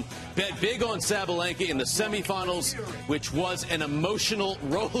one. Bet big on Sabalenka in the semifinals, which was an emotional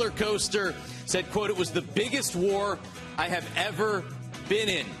roller coaster. Said, quote, "It was the biggest war I have ever been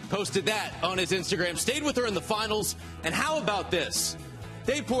in." Posted that on his Instagram. Stayed with her in the finals. And how about this?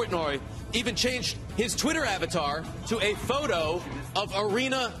 Dave Portnoy even changed his Twitter avatar to a photo of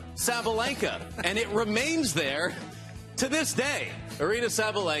Aryna Sabalenka. And it remains there to this day. Aryna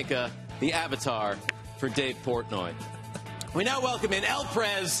Sabalenka, the avatar for Dave Portnoy. We now welcome in El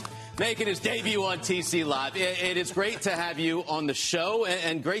Prez, making his debut on TC Live. It is great to have you on the show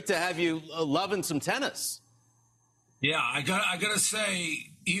and great to have you loving some tennis. Yeah, I gotta say,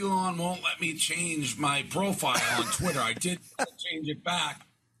 Elon won't let me change my profile on Twitter. I did change it back,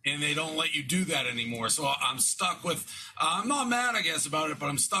 and they don't let you do that anymore. So I'm stuck with. I'm not mad, I guess, about it, but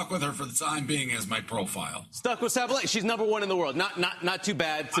I'm stuck with her for the time being as my profile. Stuck with Sabalenka. She's number one in the world. Not too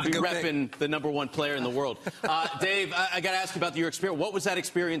bad to be repping the number one player in the world. Dave, I got to ask you about your experience. What was that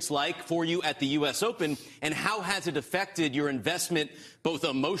experience like for you at the U.S. Open, and how has it affected your investment, both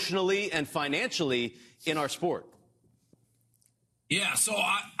emotionally and financially, in our sport? Yeah, so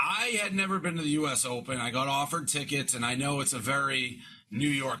I had never been to the U.S. Open. I got offered tickets, and I know it's a very New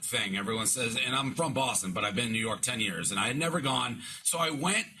York thing. Everyone says, and I'm from Boston, but I've been in New York 10 years, and I had never gone. So I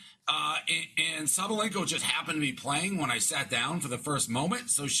went, and Sabalenka just happened to be playing when I sat down for the first moment.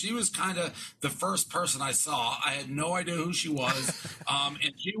 So she was kind of the first person I saw. I had no idea who she was,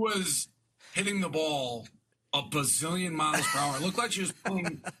 and she was hitting the ball a bazillion miles per hour. It looked like she was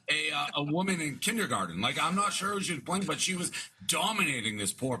playing a woman in kindergarten. Like, I'm not sure who she was playing, but she was dominating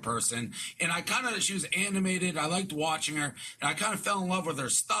this poor person. And she was animated. I liked watching her, and I kind of fell in love with her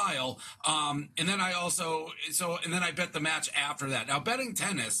style. And then I bet the match after that. Now, betting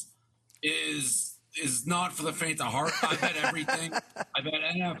tennis is not for the faint of heart. I bet everything. I bet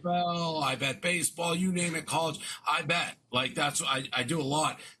NFL, I bet baseball, you name it, college. I bet. Like, that's what I do a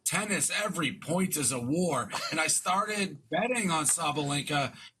lot. Tennis, every point is a war. And I started betting on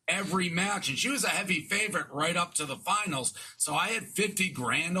Sabalenka every match, and she was a heavy favorite right up to the finals. So I had 50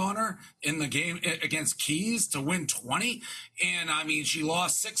 grand on her in the game against Keys to win 20. And I mean, she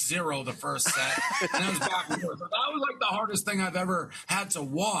lost 6-0 the first set. And that was back and forth. So that was like the hardest thing I've ever had to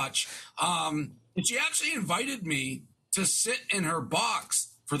watch. And she actually invited me to sit in her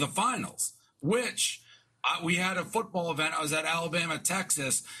box for the finals, which we had a football event. I was at Alabama,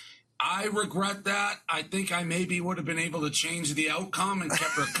 Texas. I regret that. I think I maybe would have been able to change the outcome and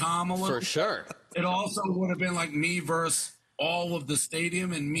kept her calm a little. For sure. It also would have been like me versus all of the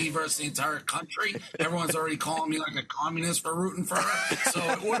stadium and me versus the entire country. Everyone's already calling me like a communist for rooting for her. So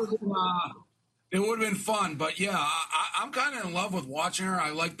it would have been... It would have been fun, but yeah, I'm kind of in love with watching her.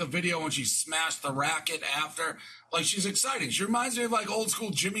 I like the video when she smashed the racket after. Like, she's exciting. She reminds me of like old school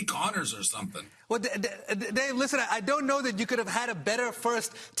Jimmy Connors or something. Well, Dave, listen, I don't know that you could have had a better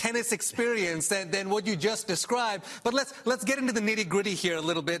first tennis experience than what you just described. But let's get into the nitty gritty here a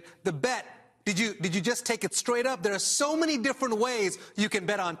little bit. The bet. Did you just take it straight up? There are so many different ways you can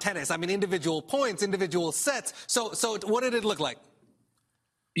bet on tennis. I mean, individual points, individual sets. So what did it look like?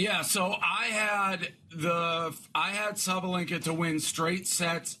 Yeah, so I had Sabalenka to win straight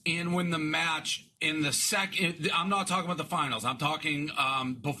sets and win the match in the second, I'm not talking about the finals. I'm talking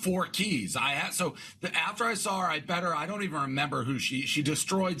before Keys. After I saw her, I bet her. I don't even remember who she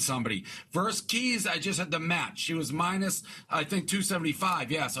destroyed somebody. Versus Keys, I just had the match. She was minus, I think,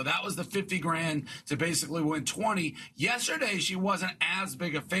 275. Yeah, so that was the 50 grand to basically win 20. Yesterday, she wasn't as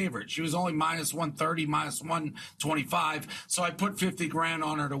big a favorite. She was only minus 130, minus 125. So I put 50 grand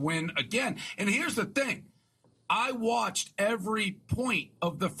on her to win again. And here's the thing. I watched every point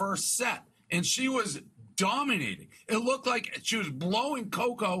of the first set. And she was dominating. It looked like she was blowing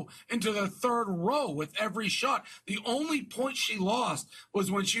Coco into the third row with every shot. The only point she lost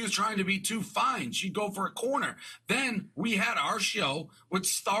was when she was trying to be too fine. She'd go for a corner. Then we had our show, which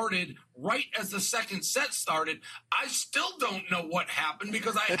started right as the second set started. I still don't know what happened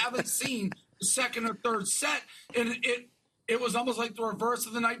because I haven't seen the second or third set. And it was almost like the reverse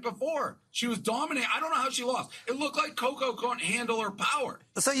of the night before. She was dominating. I don't know how she lost. It looked like Coco couldn't handle her power.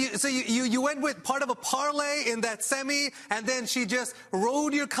 So you went with part of a parlay in that semi, and then she just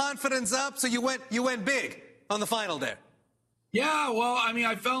rode your confidence up. So you went big on the final there. Yeah, well, I mean,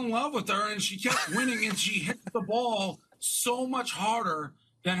 I fell in love with her, and she kept winning, and she hit the ball so much harder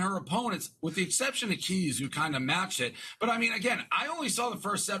than her opponents, with the exception of Keys, who kind of matched it. But, I mean, again, I only saw the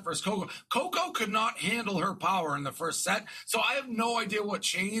first set versus Coco. Coco could not handle her power in the first set, so I have no idea what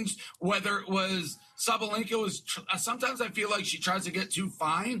changed, whether it was Sabalenka was sometimes I feel like she tries to get too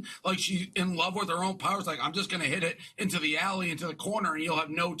fine, like she's in love with her own powers, like I'm just going to hit it into the alley, into the corner, and you'll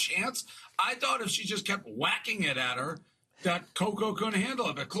have no chance. I thought if she just kept whacking it at her, that Coco couldn't handle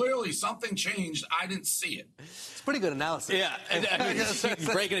it, but clearly something changed. I didn't see it. It's pretty good analysis. Yeah, and, I mean, she's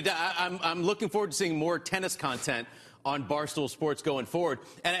breaking it down. I'm looking forward to seeing more tennis content on Barstool Sports going forward.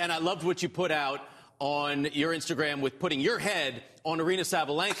 And I loved what you put out on your Instagram with putting your head on Aryna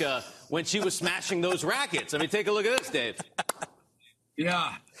Sabalenka when she was smashing those rackets. I mean, take a look at this, Dave.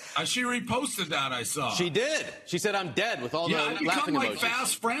 Yeah, she reposted that, I saw. She did. She said, I'm dead with all the laughing emojis. Yeah, I become like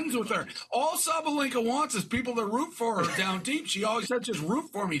fast friends with her. All Sabalenka wants is people to root for her down deep. She always said, just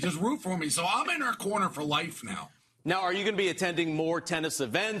root for me, just root for me. So I'm in her corner for life now. Now, are you going to be attending more tennis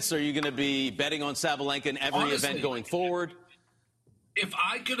events? Are you going to be betting on Sabalenka in every event going forward? If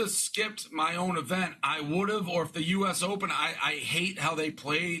I could have skipped my own event, I would have. Or if the U.S. Open, I hate how they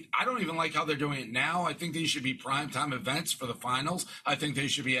played. I don't even like how they're doing it now. I think they should be primetime events for the finals. I think they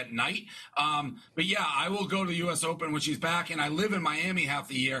should be at night. But, yeah, I will go to the U.S. Open when she's back. And I live in Miami half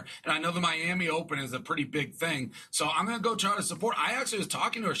the year. And I know the Miami Open is a pretty big thing. So I'm going to go try to support. I actually was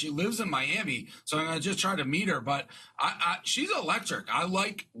talking to her. She lives in Miami. So I'm going to just try to meet her. But she's electric. I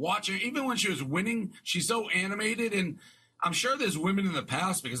like watching her. Even when she was winning, she's so animated. And I'm sure there's women in the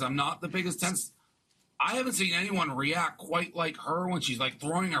past, because I'm not the biggest tennis. I haven't seen anyone react quite like her when she's like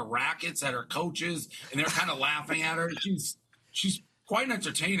throwing her rackets at her coaches and they're kind of laughing at her. She's quite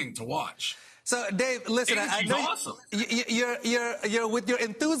entertaining to watch. So, Dave, listen, I know awesome. You're with your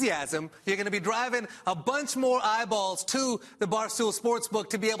enthusiasm, you're going to be driving a bunch more eyeballs to the Barstool Sportsbook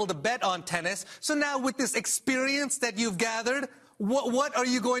to be able to bet on tennis. So now with this experience that you've gathered, what are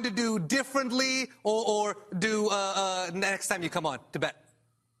you going to do differently or do next time you come on to bet?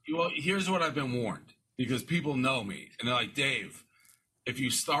 Well, here's what I've been warned, because people know me. And they're like, Dave, if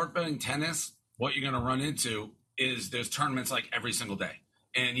you start betting tennis, what you're going to run into is there's tournaments like every single day.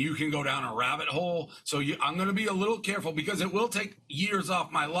 And you can go down a rabbit hole. So I'm going to be a little careful, because it will take years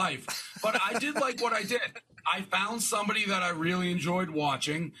off my life. But I did like what I did. I found somebody that I really enjoyed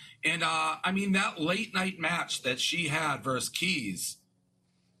watching. And, I mean, that late night match that she had versus Keys,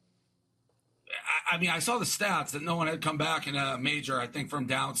 I mean, I saw the stats that no one had come back in a major, I think, from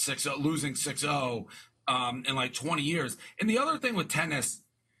down 6-0, losing 6-0 in like 20 years. And the other thing with tennis,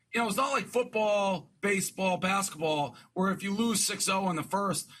 you know, it's not like football, baseball, basketball, where if you lose 6-0 in the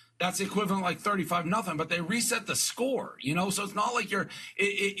first, that's the equivalent like 35-0, but they reset the score, you know? So it's not like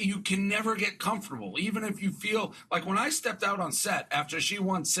you can never get comfortable. Even if you feel like, when I stepped out on set after she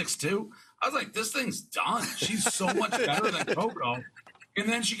won 6-2, I was like, this thing's done. She's so much better than Coco. And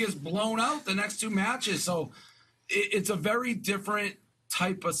then she gets blown out the next two matches. So it's a very different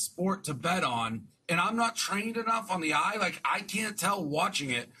type of sport to bet on. And I'm not trained enough on the eye. Like, I can't tell watching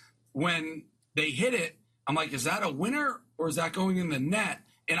it when they hit it. I'm like, is that a winner or is that going in the net?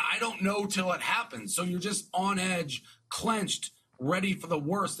 And I don't know till it happens. So you're just on edge, clenched, ready for the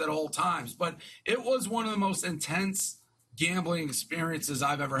worst at all times. But it was one of the most intense gambling experiences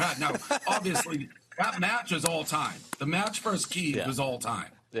I've ever had. Now, obviously, that match was all time. The match versus Keys was all time.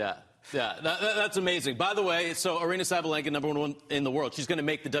 Yeah. Yeah, that's amazing. By the way, so Aryna Sabalenka, number one in the world, she's going to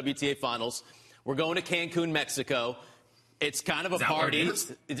make the WTA finals. We're going to Cancun, Mexico. It's kind of a party.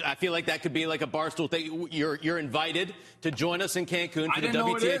 I feel like that could be like a Barstool thing. You're invited to join us in Cancun for the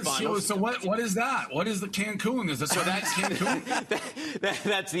WTA Finals. So what is that? What is the Cancun? Is it so that's Cancun?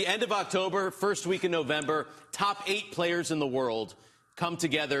 That's the end of October, first week in November. Top 8 players in the world come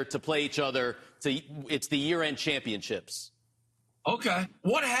together to play each other. It's the year-end championships. Okay.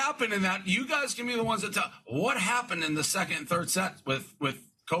 What happened in that? You guys can be the ones that tell. What happened in the second and third set with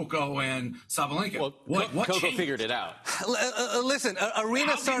Coco and Sabalenka? Well, what Coco changed? figured it out. Listen,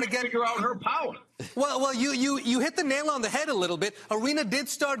 Arena started getting figure out her power. Well, you hit the nail on the head a little bit. Arena did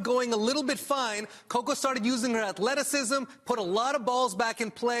start going a little bit fine. Coco started using her athleticism, put a lot of balls back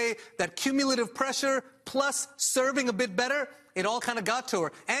in play. That cumulative pressure plus serving a bit better, it all kind of got to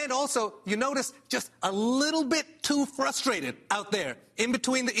her. And also, you notice just a little bit too frustrated out there in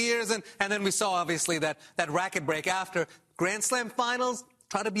between the ears. And then we saw, obviously, that racket break after. Grand Slam finals,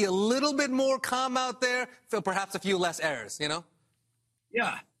 try to be a little bit more calm out there, feel perhaps a few less errors, you know?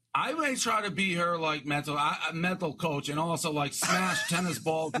 Yeah. I may try to be her, like, mental coach and also, like, smash tennis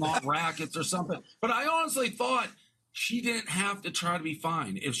balls, not rackets or something. But I honestly thought she didn't have to try to be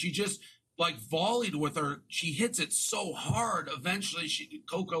fine. If she just, like, volleyed with her, she hits it so hard, eventually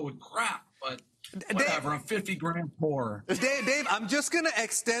Coco would crack. But whatever, I'm 50 grand poorer. Dave, I'm just going to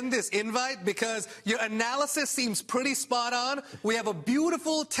extend this invite because your analysis seems pretty spot on. We have a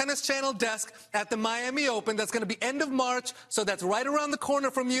beautiful Tennis Channel desk at the Miami Open that's going to be end of March, so that's right around the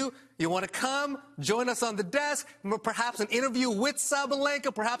corner from you. You want to come, join us on the desk, perhaps an interview with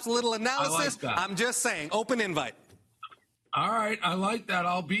Sabalenka, perhaps a little analysis. I like that. I'm just saying, open invite. All right, I like that.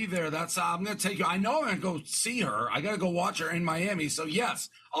 I'll be there. I'm going to take you. I know I'm going to go see her. I got to go watch her in Miami. So, yes,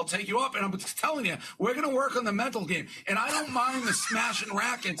 I'll take you up. And I'm telling you, we're going to work on the mental game. And I don't mind the smashing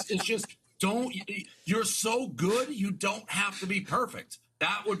rackets. It's just you're so good, you don't have to be perfect.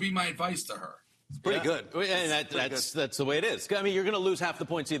 That would be my advice to her. It's pretty good. And that's the way it is. I mean, you're going to lose half the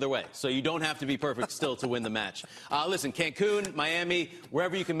points either way. So you don't have to be perfect still to win the match. Listen, Cancun, Miami,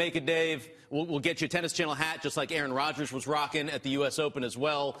 wherever you can make it, Dave. We'll get you a Tennis Channel hat just like Aaron Rodgers was rocking at the U.S. Open as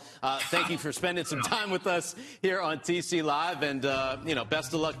well. Thank you for spending some time with us here on TC Live. And,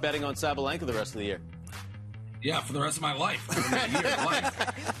 best of luck betting on Sabalenka the rest of the year. Yeah, for the rest of my life.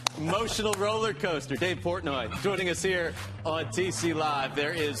 Emotional roller coaster. Dave Portnoy joining us here on TC Live.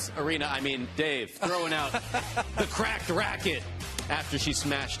 There is Dave throwing out the cracked racket after she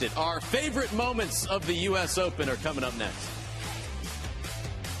smashed it. Our favorite moments of the U.S. Open are coming up next.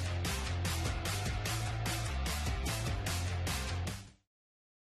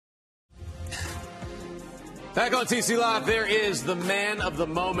 Back on TC Live, there is the man of the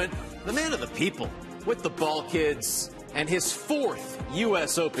moment, the man of the people, with the Ball Kids, and his 4th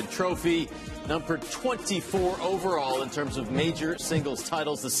U.S. Open trophy, number 24 overall in terms of major singles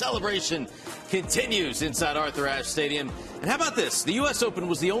titles. The celebration continues inside Arthur Ashe Stadium. And how about this? The U.S. Open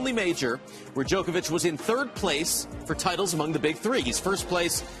was the only major where Djokovic was in 3rd place for titles among the big 3. He's 1st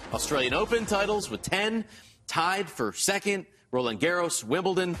place Australian Open titles with 10, tied for 2nd, Roland Garros,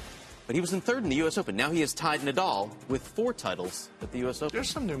 Wimbledon. But he was in 3rd in the U.S. Open. Now he has tied Nadal with 4 titles at the U.S. Open. There's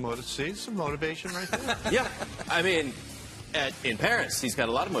some new motivation. Some motivation right there. Yeah. I mean, in Paris, he's got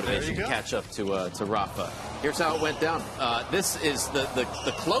a lot of motivation to catch up to Rafa. Here's how it went down. This is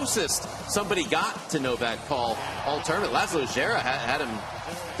the closest somebody got to Novak Paul all tournament. Laszlo Djere had him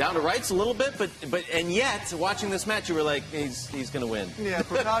down to rights a little bit, and yet, watching this match, you were like, he's going to win. Yeah,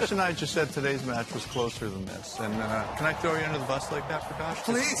 Prakash and I just said today's match was closer than this. And can I throw you under the bus like that, Prakash?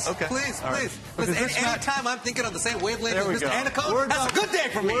 Please, okay. Please. Right. Listen, anytime I'm thinking on the same wavelength as Mr. Anico, that's a good day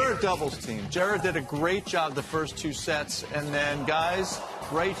for me. We're a doubles team. Jared did a great job the first 2 sets. And then, guys,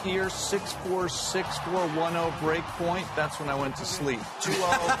 right here, 6-4, 6-4, 1-0 break point. That's when I went to sleep.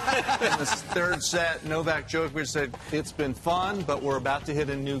 2-0 in the 3rd set. Novak Djokovic said, it's been fun, but we're about to hit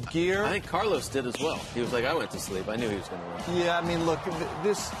a new gear. I think Carlos did as well. He was like, I went to sleep. I knew he was going to win. Yeah, I mean, look,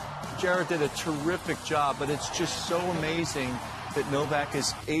 Jared did a terrific job, but it's just so amazing that Novak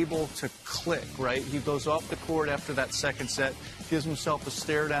is able to click, right? He goes off the court after that 2nd set, gives himself a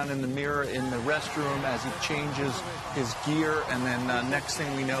stare down in the mirror in the restroom as he changes his gear, and then next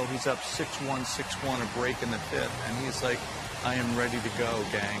thing we know, he's up 6-1, 6-1, a break in the 5th, and he's like, I am ready to go,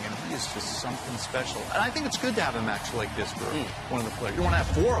 gang, and he is just something special. And I think it's good to have a match like this for one of the players. You want to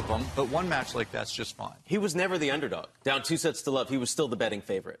have 4 of them, but one match like that's just fine. He was never the underdog. Down 2 sets to love, he was still the betting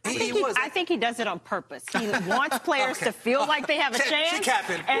favorite. I think he does it on purpose. He wants players to feel like they have a chance,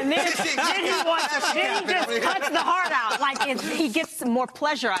 and then he just cuts the heart out. Like he gets more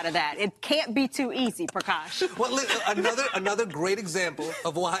pleasure out of that. It can't be too easy, Prakash. Well, another great example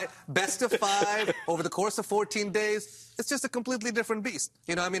of why best of 5 over the course of 14 days. It's just a completely different beast.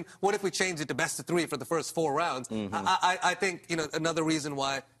 You know, I mean, what if we change it to best of 3 for the first 4 rounds? I think, you know, another reason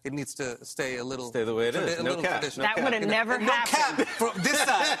why it needs to stay a little... Stay the way it is. No cap. That would have never happened. No cap from this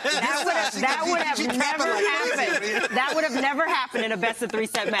side. That would have never happened. That would have never happened in a best of 3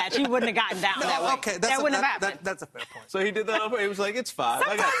 set match. He wouldn't have gotten down that way. Okay, that wouldn't have happened. That's a fair point. So he did that over. He was like, "It's 5.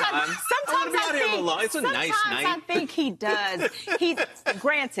 I got time. Sometimes I think it's a nice night." I think he does. He,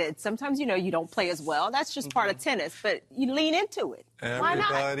 granted, sometimes you know you don't play as well. That's just part of tennis. But you lean into it. Why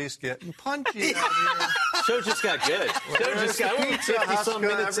not? Everybody's getting punchy out here. Show just got good. Show just got 50-some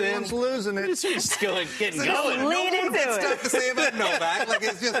minutes in. Everyone's losing it. It's just getting going. Lean into it. Stuff to say about Novak. Like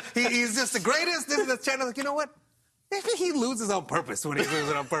it's just he's just the greatest. This is the channel. Like, you know what? Maybe he loses on purpose when he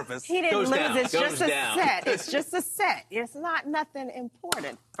loses on purpose. He didn't lose. It's just a down. set. It's just a set. It's not nothing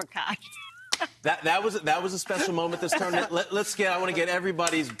important for Kosh. That was a special moment this tournament. I want to get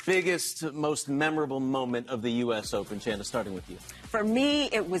everybody's biggest, most memorable moment of the U.S. Open. Chanda, starting with you. For me,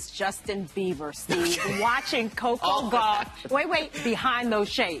 it was Justin Bieber, Steve. Watching Coco Gauff. Wait. Behind those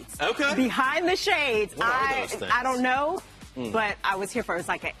shades. Okay. Behind the shades. What are those things? I don't know. But I was here for it. It was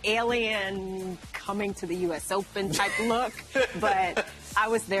like an alien coming to the U.S. Open type look. But I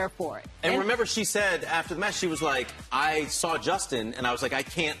was there for it. And remember, she said after the match, she was like, I saw Justin, and I was like, I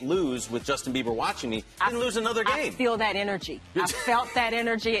can't lose with Justin Bieber watching me. I didn't lose another game. I feel that energy. I felt that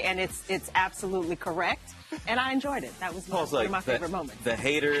energy, and it's absolutely correct. And I enjoyed it. That was one of my favorite moments. The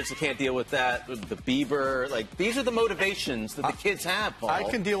haters can't deal with that. The Bieber, like, these are the motivations that the kids have, Paul. I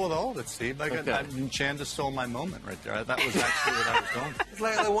can deal with all of it, Steve. Chanda stole my moment right there. That was actually what I was going for. It's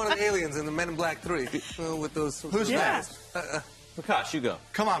like one of the aliens in the Men in Black 3 with those. Who's that? Prakash, you go.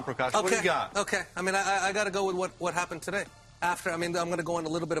 Come on, Prakash. What do you got? Okay. I mean, I got to go with what happened today. I'm going to go on a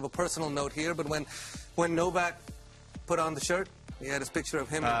little bit of a personal note here, but when Novak put on the shirt, he had his picture of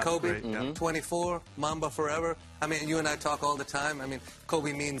him and Kobe, 24, Mamba forever. I mean, you and I talk all the time. I mean,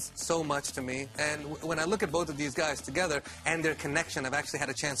 Kobe means so much to me. And when I look at both of these guys together and their connection, I've actually had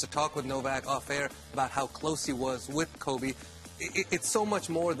a chance to talk with Novak off air about how close he was with Kobe. It's so much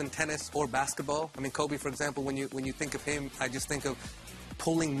more than tennis or basketball. I mean, Kobe, for example, when you think of him, I just think of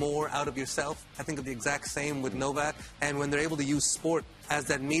pulling more out of yourself. I think of the exact same with Novak. And when they're able to use sport as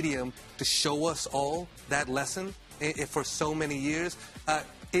that medium to show us all that lesson for so many years,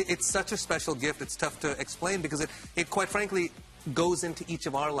 it's such a special gift. It's tough to explain because it quite frankly goes into each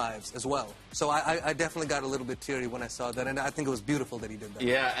of our lives as well. So I definitely got a little bit teary when I saw that, and I think it was beautiful that he did that.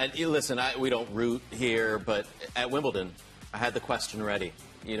 Yeah, and listen, we don't root here, but at Wimbledon, I had the question ready.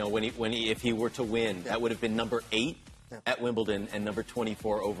 You know, if he were to win, that would have been number 8 at Wimbledon and number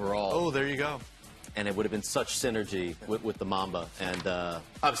 24 overall. Oh, there you go. And it would have been such synergy with the Mamba. And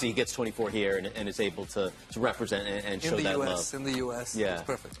obviously he gets 24 here and is able to represent and show that love. In the U.S. Yeah. It's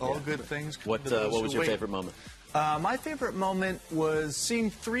perfect. All good things. What was your favorite moment? My favorite moment was seeing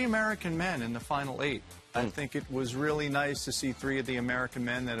 3 American men in the final 8. I think it was really nice to see 3 of the American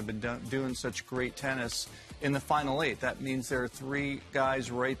men that have been doing such great tennis in the final 8. That means there are 3 guys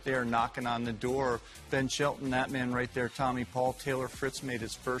right there knocking on the door. Ben Shelton, that man right there, Tommy Paul, Taylor Fritz made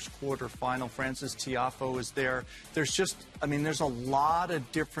his first quarterfinal. Francis Tiafoe is there. There's a lot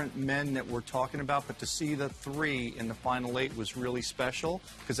of different men that we're talking about, but to see the 3 in the final 8 was really special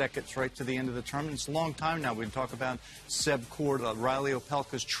because that gets right to the end of the tournament. It's a long time now. We can talk about Seb Korda, Riley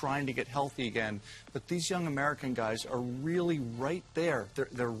Opelka's trying to get healthy again. But these young American guys are really right there.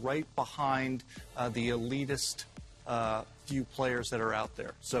 They're right behind the elitist few players that are out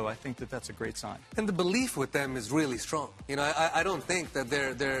there. So I think that's a great sign. And the belief with them is really strong. You know, I don't think that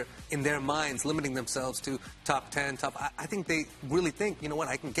they're in their minds limiting themselves to top 10, I think they really think, you know what,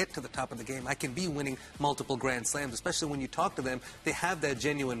 I can get to the top of the game. I can be winning multiple Grand Slams, especially when you talk to them. They have that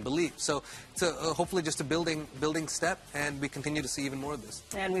genuine belief. So it's hopefully just a building step, and we continue to see even more of this.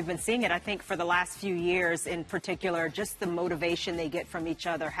 And we've been seeing it, I think, for the last few years in particular, just the motivation they get from each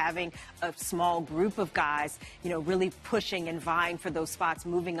other, having a small group of guys, you know, really pushing and vying for those spots,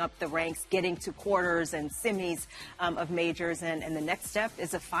 moving up the ranks, getting to quarters and semis of majors, and the next step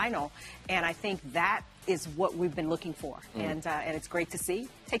is a final. And I think that is what we've been looking for, and it's great to see.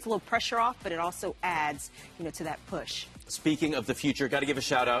 Takes a little pressure off, but it also adds, you know, to that push. Speaking of the future, got to give a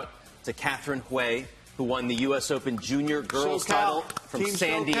shout out to Catherine Hui, who won the U.S. Open Junior Girls title from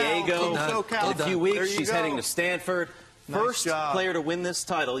San Diego in a few weeks. She's heading to Stanford. First player to win this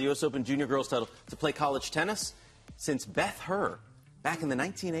title, U.S. Open Junior Girls title, to play college tennis since Beth Herr back in the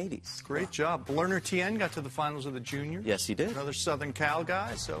 1980s. Great job. Lerner Tien got to the finals of the junior. Yes, he did. Another Southern Cal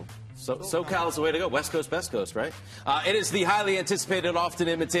guy, so SoCal is the way to go. West Coast, best coast, right? It is the highly anticipated, often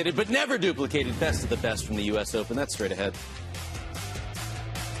imitated, but never duplicated best of the best from the U.S. Open. That's straight ahead.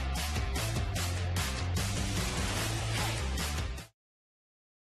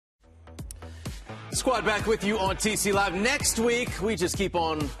 Squad back with you on TC Live. Next week, we just keep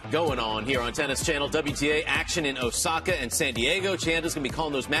on going on here on Tennis Channel. WTA action in Osaka and San Diego. Chanda's going to be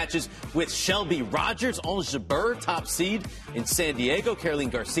calling those matches with Shelby Rogers, Ons Jabeur, top seed in San Diego.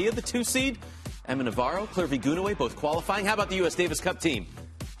 Caroline Garcia, the 2 seed. Emma Navarro, Clervy Gunaway, both qualifying. How about the U.S. Davis Cup team?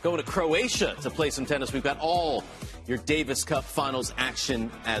 Going to Croatia to play some tennis. We've got all your Davis Cup finals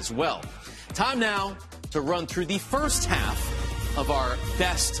action as well. Time now to run through the first half of our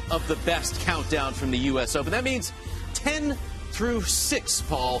best of the best countdown from the U.S. Open. That means 10 through 6,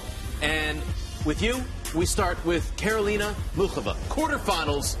 Paul. And with you, we start with Karolina Muchova.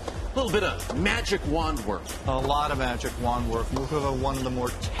 Quarterfinals, a little bit of magic wand work. A lot of magic wand work. Muchova, one of the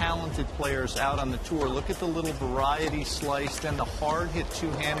more talented players out on the tour. Look at the little variety slice, then the hard hit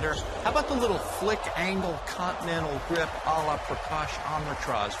two-hander. How about the little flick angle continental grip a la Prakash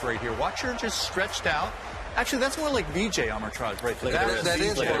Amritraj right here? Watch her just stretched out. Actually, that's more like VJ Amritraj right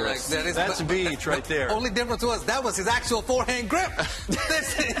there. That's Beach right there. Only difference was that was his actual forehand grip.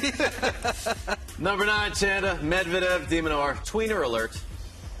 Number 9, Chanda, Medvedev, Demonor, tweener alert.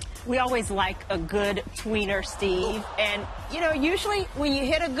 We always like a good tweener, Steve. And, you know, usually when you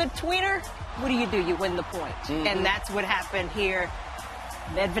hit a good tweener, what do? You win the point. And that's what happened here.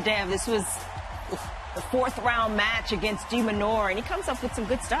 Medvedev, this was the 4th round match against Demonor, and he comes up with some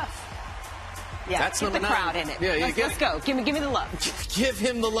good stuff. Yeah, that's get the crowd in it. Yeah, let's go. Give me the love. Give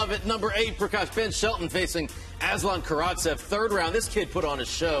him the love at number 8. Prakash Ben Shelton facing Aslan Karatsev. 3rd round. This kid put on a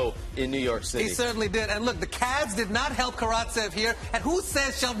show in New York City. He certainly did. And look, the Cavs did not help Karatsev here. And who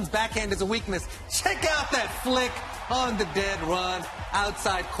says Shelton's backhand is a weakness? Check out that flick on the dead run.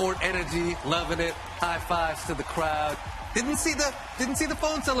 Outside court energy. Loving it. High fives to the crowd. Didn't see the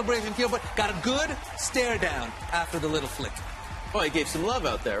phone celebration here, but got a good stare down after the little flick. Well, he gave some love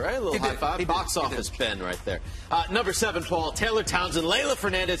out there, right? A little high five. Box office Ben right there. Number 7, Paul. Taylor Townsend, Leylah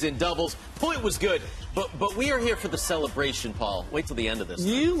Fernandez in doubles. Point was good, but we are here for the celebration, Paul. Wait till the end of this.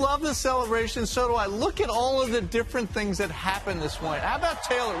 You love the celebration, so do I. Look at all of the different things that happened this morning. How about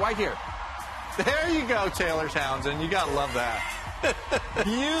Taylor right here? There you go, Taylor Townsend. You got to love that.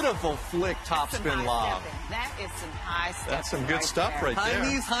 Beautiful flick topspin lob. That is some high stepping. That's some good stuff right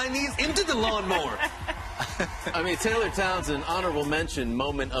there. High knees into the lawnmower. I mean, Taylor Townsend, honorable mention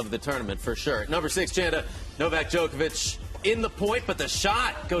moment of the tournament for sure. Number 6, Chanda, Novak Djokovic in the point, but the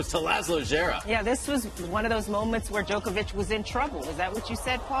shot goes to Laszlo Djere. Yeah, this was one of those moments where Djokovic was in trouble. Is that what you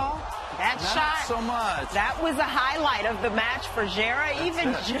said, Paul? That shot. Not so much. That was a highlight of the match for Djere.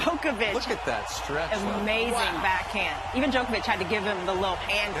 Even Djokovic. Look at that stretch. Amazing backhand. Even Djokovic had to give him the little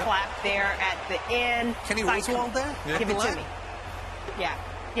hand clap there at the end. Can he raise one there? Give it to me.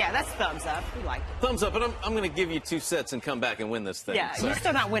 Yeah, that's thumbs up. We liked it. Thumbs up, but I'm going to give you 2 sets and come back and win this thing. Yeah, you're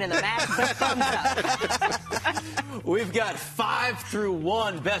still not winning the match, but thumbs up. We've got 5 through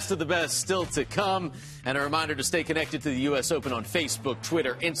 1, best of the best still to come. And a reminder to stay connected to the U.S. Open on Facebook,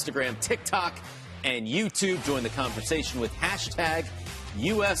 Twitter, Instagram, TikTok, and YouTube. Join the conversation with hashtag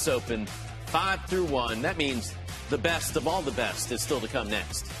U.S. Open 5 through 1. That means the best of all the best is still to come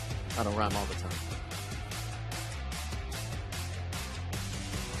next. I don't rhyme all the time.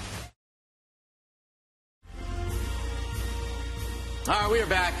 All right, we are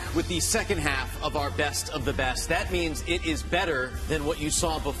back with the second half of our best of the best. That means it is better than what you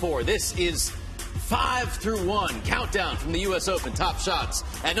saw before. This is 5 through 1 countdown from the U.S. Open. Top shots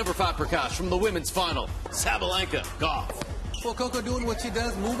at number 5, Prakash from the women's final. Sabalenka, Gauff. Well, Coco doing what she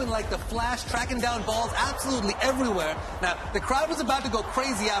does, moving like the Flash, tracking down balls absolutely everywhere. Now, the crowd was about to go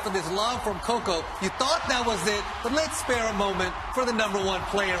crazy after this lob from Coco. You thought that was it, but let's spare a moment for the number 1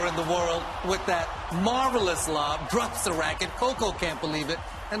 player in the world with that marvelous lob. Drops the racket. Coco can't believe it.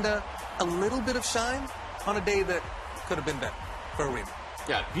 And a little bit of shine on a day that could have been better for Arena.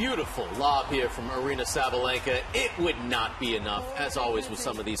 Yeah, beautiful lob here from Aryna Sabalenka. It would not be enough, as always with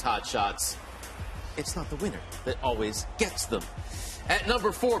some of these hot shots. It's not the winner that always gets them. At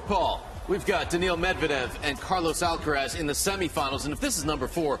number 4, Paul, we've got Daniil Medvedev and Carlos Alcaraz in the semifinals. And if this is number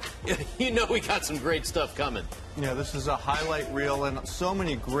 4, you know we got some great stuff coming. Yeah, this is a highlight reel and so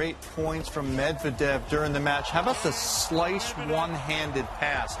many great points from Medvedev during the match. How about the slice one-handed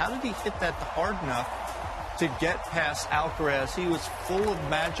pass? How did he hit that hard enough to get past Alcaraz? He was full of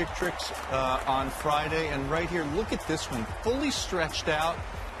magic tricks on Friday. And right here, look at this one, fully stretched out.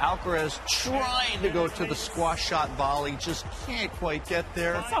 Alcaraz trying to go to the squash shot volley, just can't quite get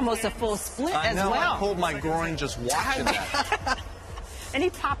there. It's almost a full split as well. I pulled my groin just watching that. And he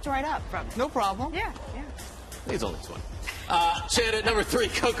popped right up from it. No problem. Yeah. He's only 20. Chad at number 3,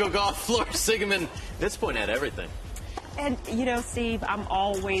 Coco Gauff, Floor Sigmund. At this point, had everything. And, you know, Steve, I'm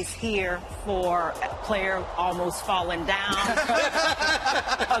always here for a player almost falling down.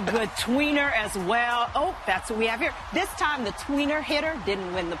 A good tweener as well. Oh, that's what we have here. This time, the tweener hitter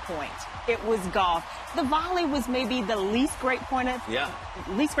didn't win the point. It was Goff. The volley was maybe the least great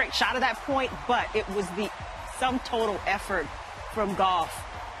least great shot of that point, but it was the sum total effort from Goff.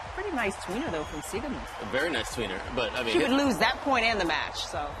 Pretty nice tweener, though, from Siegelman. A very nice tweener, but, I mean... She would lose that point and the match,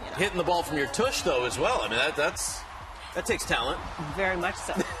 so, you know. Hitting the ball from your tush, though, as well. I mean, that takes talent. Very much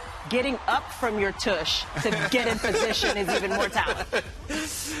so. Getting up from your tush to get in position is even more talent.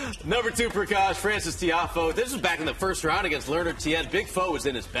 Number 2, Prakash, Francis Tiafoe. This was back in the first round against Lerner Tien. Big foe was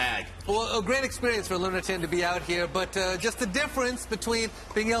in his bag. Well, a great experience for Lerner Tien to be out here, but just the difference between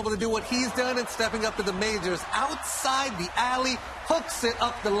being able to do what he's done and stepping up to the majors. Outside the alley, hooks it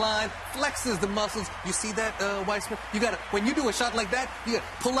up the line, flexes the muscles. You see that, Weissman? When you do a shot like that, you gotta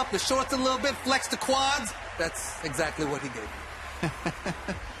pull up the shorts a little bit, flex the quads. That's exactly what he gave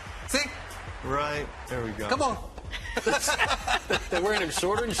you. See? Right. There we go. Come on. They're wearing him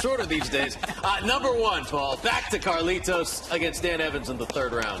shorter and shorter these days. Number 1, Paul. Back to Carlitos against Dan Evans in the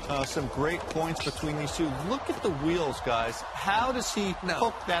 3rd round. Some great points between these two. Look at the wheels, guys. How does he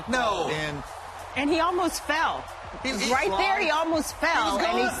hook that ball in? And he almost fell. Right there, he almost fell,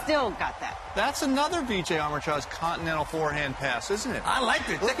 and he still got that. That's another Vijay Amartya's continental forehand pass, isn't it? I liked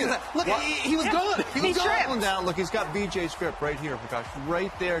it. Look at that. Look, he was gone. He tripped. Down. Look, he's got Vijay's grip right here, Prakash.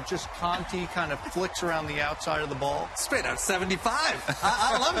 Right there, just Conti kind of flicks around the outside of the ball. Straight out 75.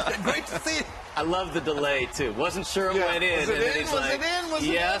 I love it. Great to see it. I love the delay, too. Wasn't sure it went in. Was it in? He's Was like, it in? Was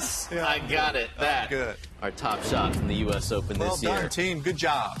yes, it in? I got it. That. Good. Our top shot from the U.S. Open this year. Well done, team. Good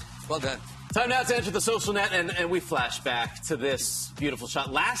job. Well done. Time now to enter the social net, and we flash back to this beautiful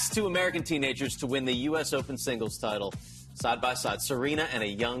shot. Last 2 American teenagers to win the U.S. Open singles title, side by side, Serena and a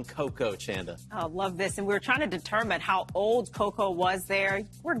young Coco, Chanda. Oh, love this. And we were trying to determine how old Coco was there.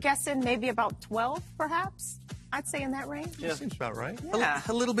 We're guessing maybe about 12, perhaps. I'd say in that range. Yeah, seems about right. Yeah.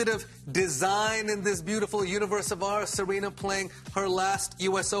 A little bit of design in this beautiful universe of ours. Serena playing her last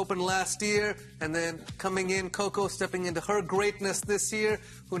U.S. Open last year, and then coming in, Coco stepping into her greatness this year.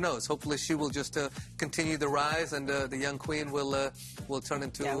 Who knows? Hopefully she will just continue the rise, and the young queen will turn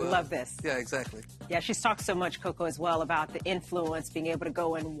into... Yeah, we love this. Yeah, exactly. Yeah, she's talked so much, Coco, as well, about the influence, being able to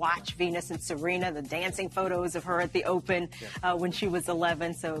go and watch Venus and Serena, the dancing photos of her at the Open when she was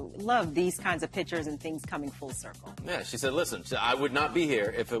 11. So love these kinds of pictures and things coming full circle. Yeah, she said, listen, I would not be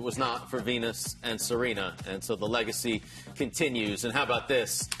here if it was not for Venus and Serena. And so the legacy continues. And how about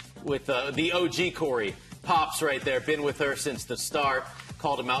this with the OG Corey? Pops right there, been with her since the start.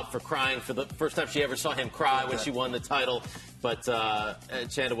 Called him out for crying for the first time she ever saw him cry when she won the title. But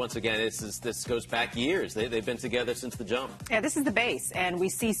Chanda, once again, this goes back years. They've been together since the jump. Yeah, this is the base, and we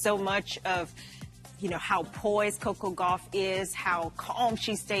see so much of, you know, how poised Coco Gauff is, how calm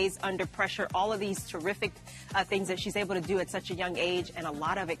she stays under pressure, all of these terrific things that she's able to do at such a young age. And a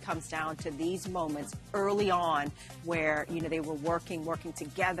lot of it comes down to these moments early on where, you know, they were working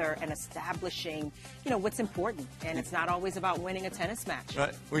together and establishing, you know, what's important. And it's not always about winning a tennis match.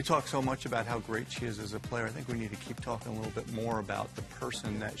 Right. We talk so much about how great she is as a player. I think we need to keep talking a little bit more about the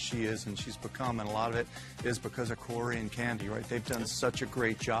person that she is and she's become. And a lot of it is because of Corey and Candy, right? They've done such a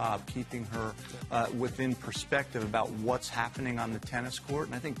great job keeping her within perspective about what's happening on the tennis court.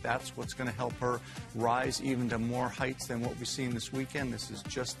 And I think that's what's going to help her rise even to more heights than what we've seen this weekend. This is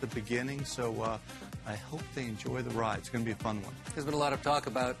just the beginning. So I hope they enjoy the ride. It's going to be a fun one. There's been a lot of talk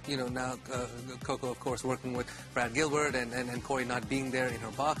about, you know, now Coco, of course, working with Brad Gilbert and Corey not being there in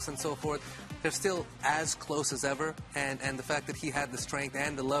her box and so forth. They're still as close as ever. And the fact that he had the strength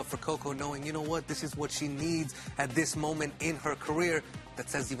and the love for Coco, knowing, you know what, this is what she needs at this moment in her career, that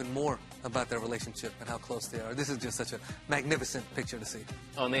says even more about their relationship and how close they are. This is just such a magnificent picture to see.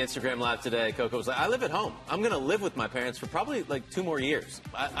 On the Instagram Live today, Coco was like, I live at home. I'm going to live with my parents for probably like 2 more years.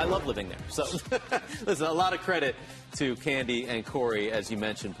 I love living there. So, listen, a lot of credit to Candy and Corey, as you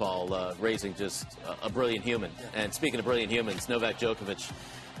mentioned, Paul, raising just a brilliant human. Yeah. And speaking of brilliant humans, Novak Djokovic,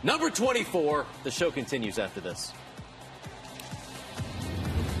 number 24. The show continues after this.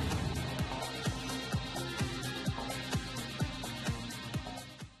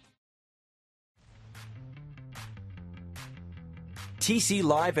 TC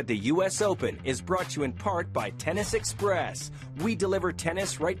Live at the U.S. Open is brought to you in part by Tennis Express. We deliver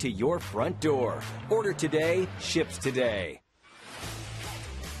tennis right to your front door. Order today, ships today.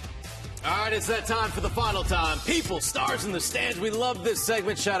 All right, it's that time for the final time. People, stars in the stands. We love this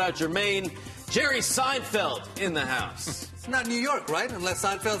segment. Shout out Jermaine. Jerry Seinfeld in the house. It's not New York, right? Unless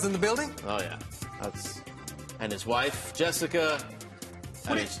Seinfeld's in the building? Oh, yeah. And his wife, Jessica.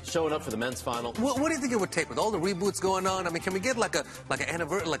 I mean, showing up for the men's final. What do you think it would take with all the reboots going on? I mean, can we get like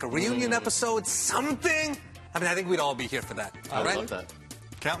a reunion episode, something? I mean, I think we'd all be here for that. I love that.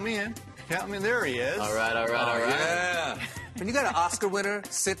 Count me in. Count me in. There he is. All right. Yeah. When you got an Oscar winner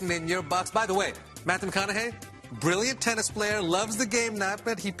sitting in your box. By the way, Matthew McConaughey, brilliant tennis player, loves the game. Not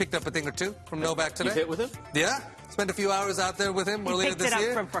bad. He picked up a thing or two from Novak today. You hit with him? Yeah. Spent a few hours out there with him earlier this year. He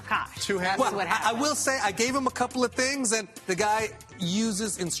picked it up from Prakash. Two hands. Well, I will say I gave him a couple of things, and the guy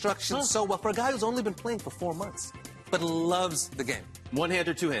uses instructions so well. For a guy who's only been playing for 4 months, but loves the game.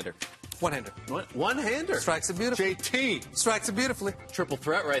 One-hander, two-hander? One-hander. One-hander? Strikes it beautifully. JT. Strikes it beautifully. Triple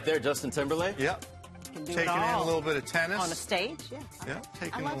threat right there, Justin Timberlake. Yep. Can do Taking it in all. A little bit of tennis. On a stage, yeah. Yeah,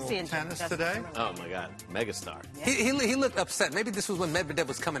 taking I a love little seeing tennis Justin today. Timberlake. Oh, my God. Megastar. Yeah. He looked upset. Maybe this was when Medvedev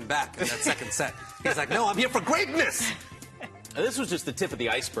was coming back in that second set. He's like, no, I'm here for greatness. This was just the tip of the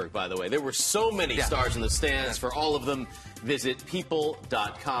iceberg, by the way. There were so many stars in the stands. For all of them, visit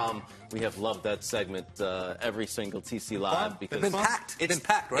people.com. We have loved that segment every single TC Live. Because It's been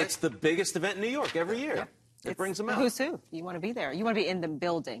packed, right? It's the biggest event in New York every year. Yeah. It brings them out. Who's who? You want to be there. You want to be in the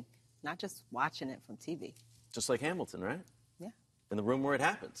building, not just watching it from TV. Just like Hamilton, right? Yeah. In the room where it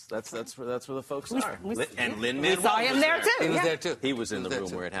happens. That's where the folks are. And yeah. Lin-Manuel We saw him was there, too. He was Yeah. there, too. He was in the room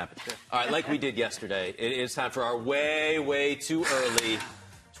too. where it happened. All right, like we did yesterday, it is time for our way too early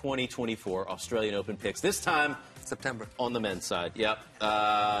 2024 Australian Open picks. This time, September. On the men's side, yep.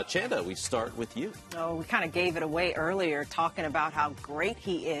 Chanda, we start with you. Oh, we kind of gave it away earlier, talking about how great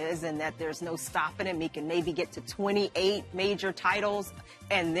he is and that there's no stopping him. He can maybe get to 28 major titles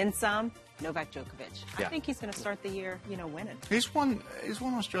and then some. Novak Djokovic. Yeah. I think he's going to start the year, winning. He's won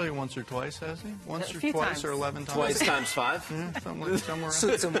Australia once or twice, has he? Once A or few twice times. or 11 times? Twice times 5. Somewhere around.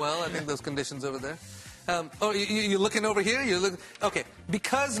 Suits him well, I think, those conditions over there. You're looking over here? Okay,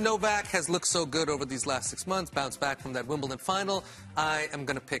 because Novak has looked so good over these last 6 months, bounced back from that Wimbledon final, I am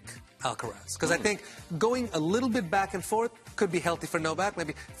going to pick Alcaraz. Because I think going a little bit back and forth could be healthy for Novak,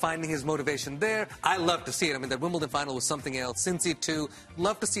 maybe finding his motivation there. I love to see it. I mean, that Wimbledon final was something else. Cincy, too.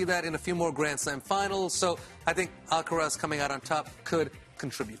 Love to see that in a few more Grand Slam finals. So I think Alcaraz coming out on top could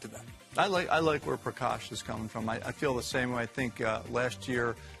contribute to that. I like where Prakash is coming from. I feel the same way. I think last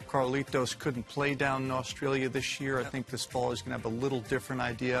year Carlitos couldn't play down in Australia this year. I think this fall he's going to have a little different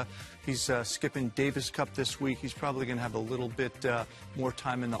idea. He's skipping Davis Cup this week. He's probably going to have a little bit more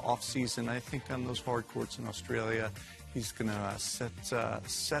time in the off season. I think on those hard courts in Australia, he's going to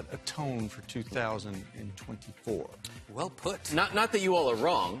set a tone for 2024. Well put. Not that you all are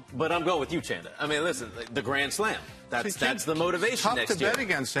wrong, but I'm going with you, Chanda. I mean, listen, the Grand Slam. That's the motivation next year. Tough to bet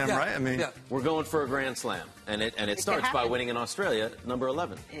against him, right? I mean, we're going for a Grand Slam, and it starts by winning in Australia, number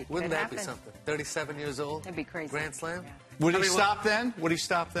 11. Wouldn't that be something? 37 years old. That'd be crazy. Grand Slam. Yeah. Would he stop then? Would he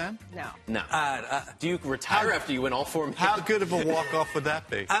stop then? No. Do you retire after you win all 4 How good of a walk-off would that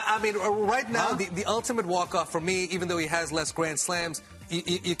be? I mean, right now, the ultimate walk-off for me, even though he has less Grand Slams,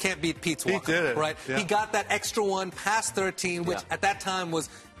 you can't beat Pete's walk-off. Pete did it. Right? Yeah. He got that extra one past 13, which at that time was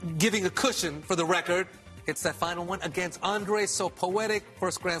giving a cushion for the record. It's that final one against Andre, so poetic.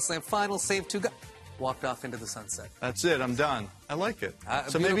 First Grand Slam final, same two guys. Walked off into the sunset. That's it. I'm done. I like it.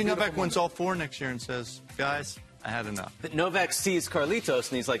 So maybe Novak wins all 4 next year and says, guys, I had enough. But Novak sees Carlitos,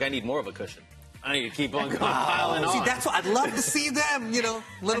 and he's like, I need more of a cushion. I need to keep on piling on. See, that's what I'd love to see them,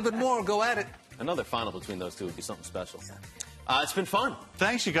 a little bit more, go at it. Another final between those two would be something special. It's been fun.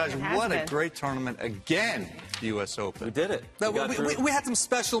 Thanks, you guys. It has What been. a great tournament again, the U.S. Open. We did it. We had some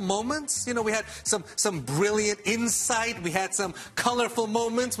special moments. We had some brilliant insight. We had some colorful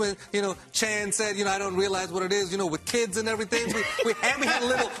moments when, Chan said, I don't realize what it is, with kids and everything. We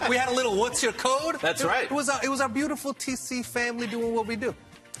had a little what's your code? That's right. It was our beautiful TC family doing what we do.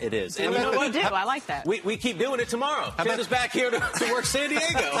 It is. And you know what? We do. I like that. We keep doing it tomorrow. Chanda's back here to work San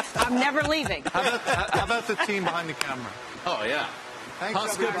Diego. I'm never leaving. How about the team behind the camera? Oh, yeah. Thanks,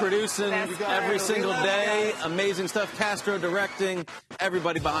 Huska everybody. producing Best every part. single day. Amazing stuff. Castro directing.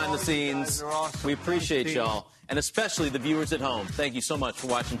 Everybody behind the scenes. guys are awesome. We appreciate Nice team. y'all. And especially the viewers at home. Thank you so much for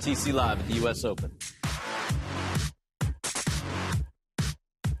watching TC Live at the U.S. Open.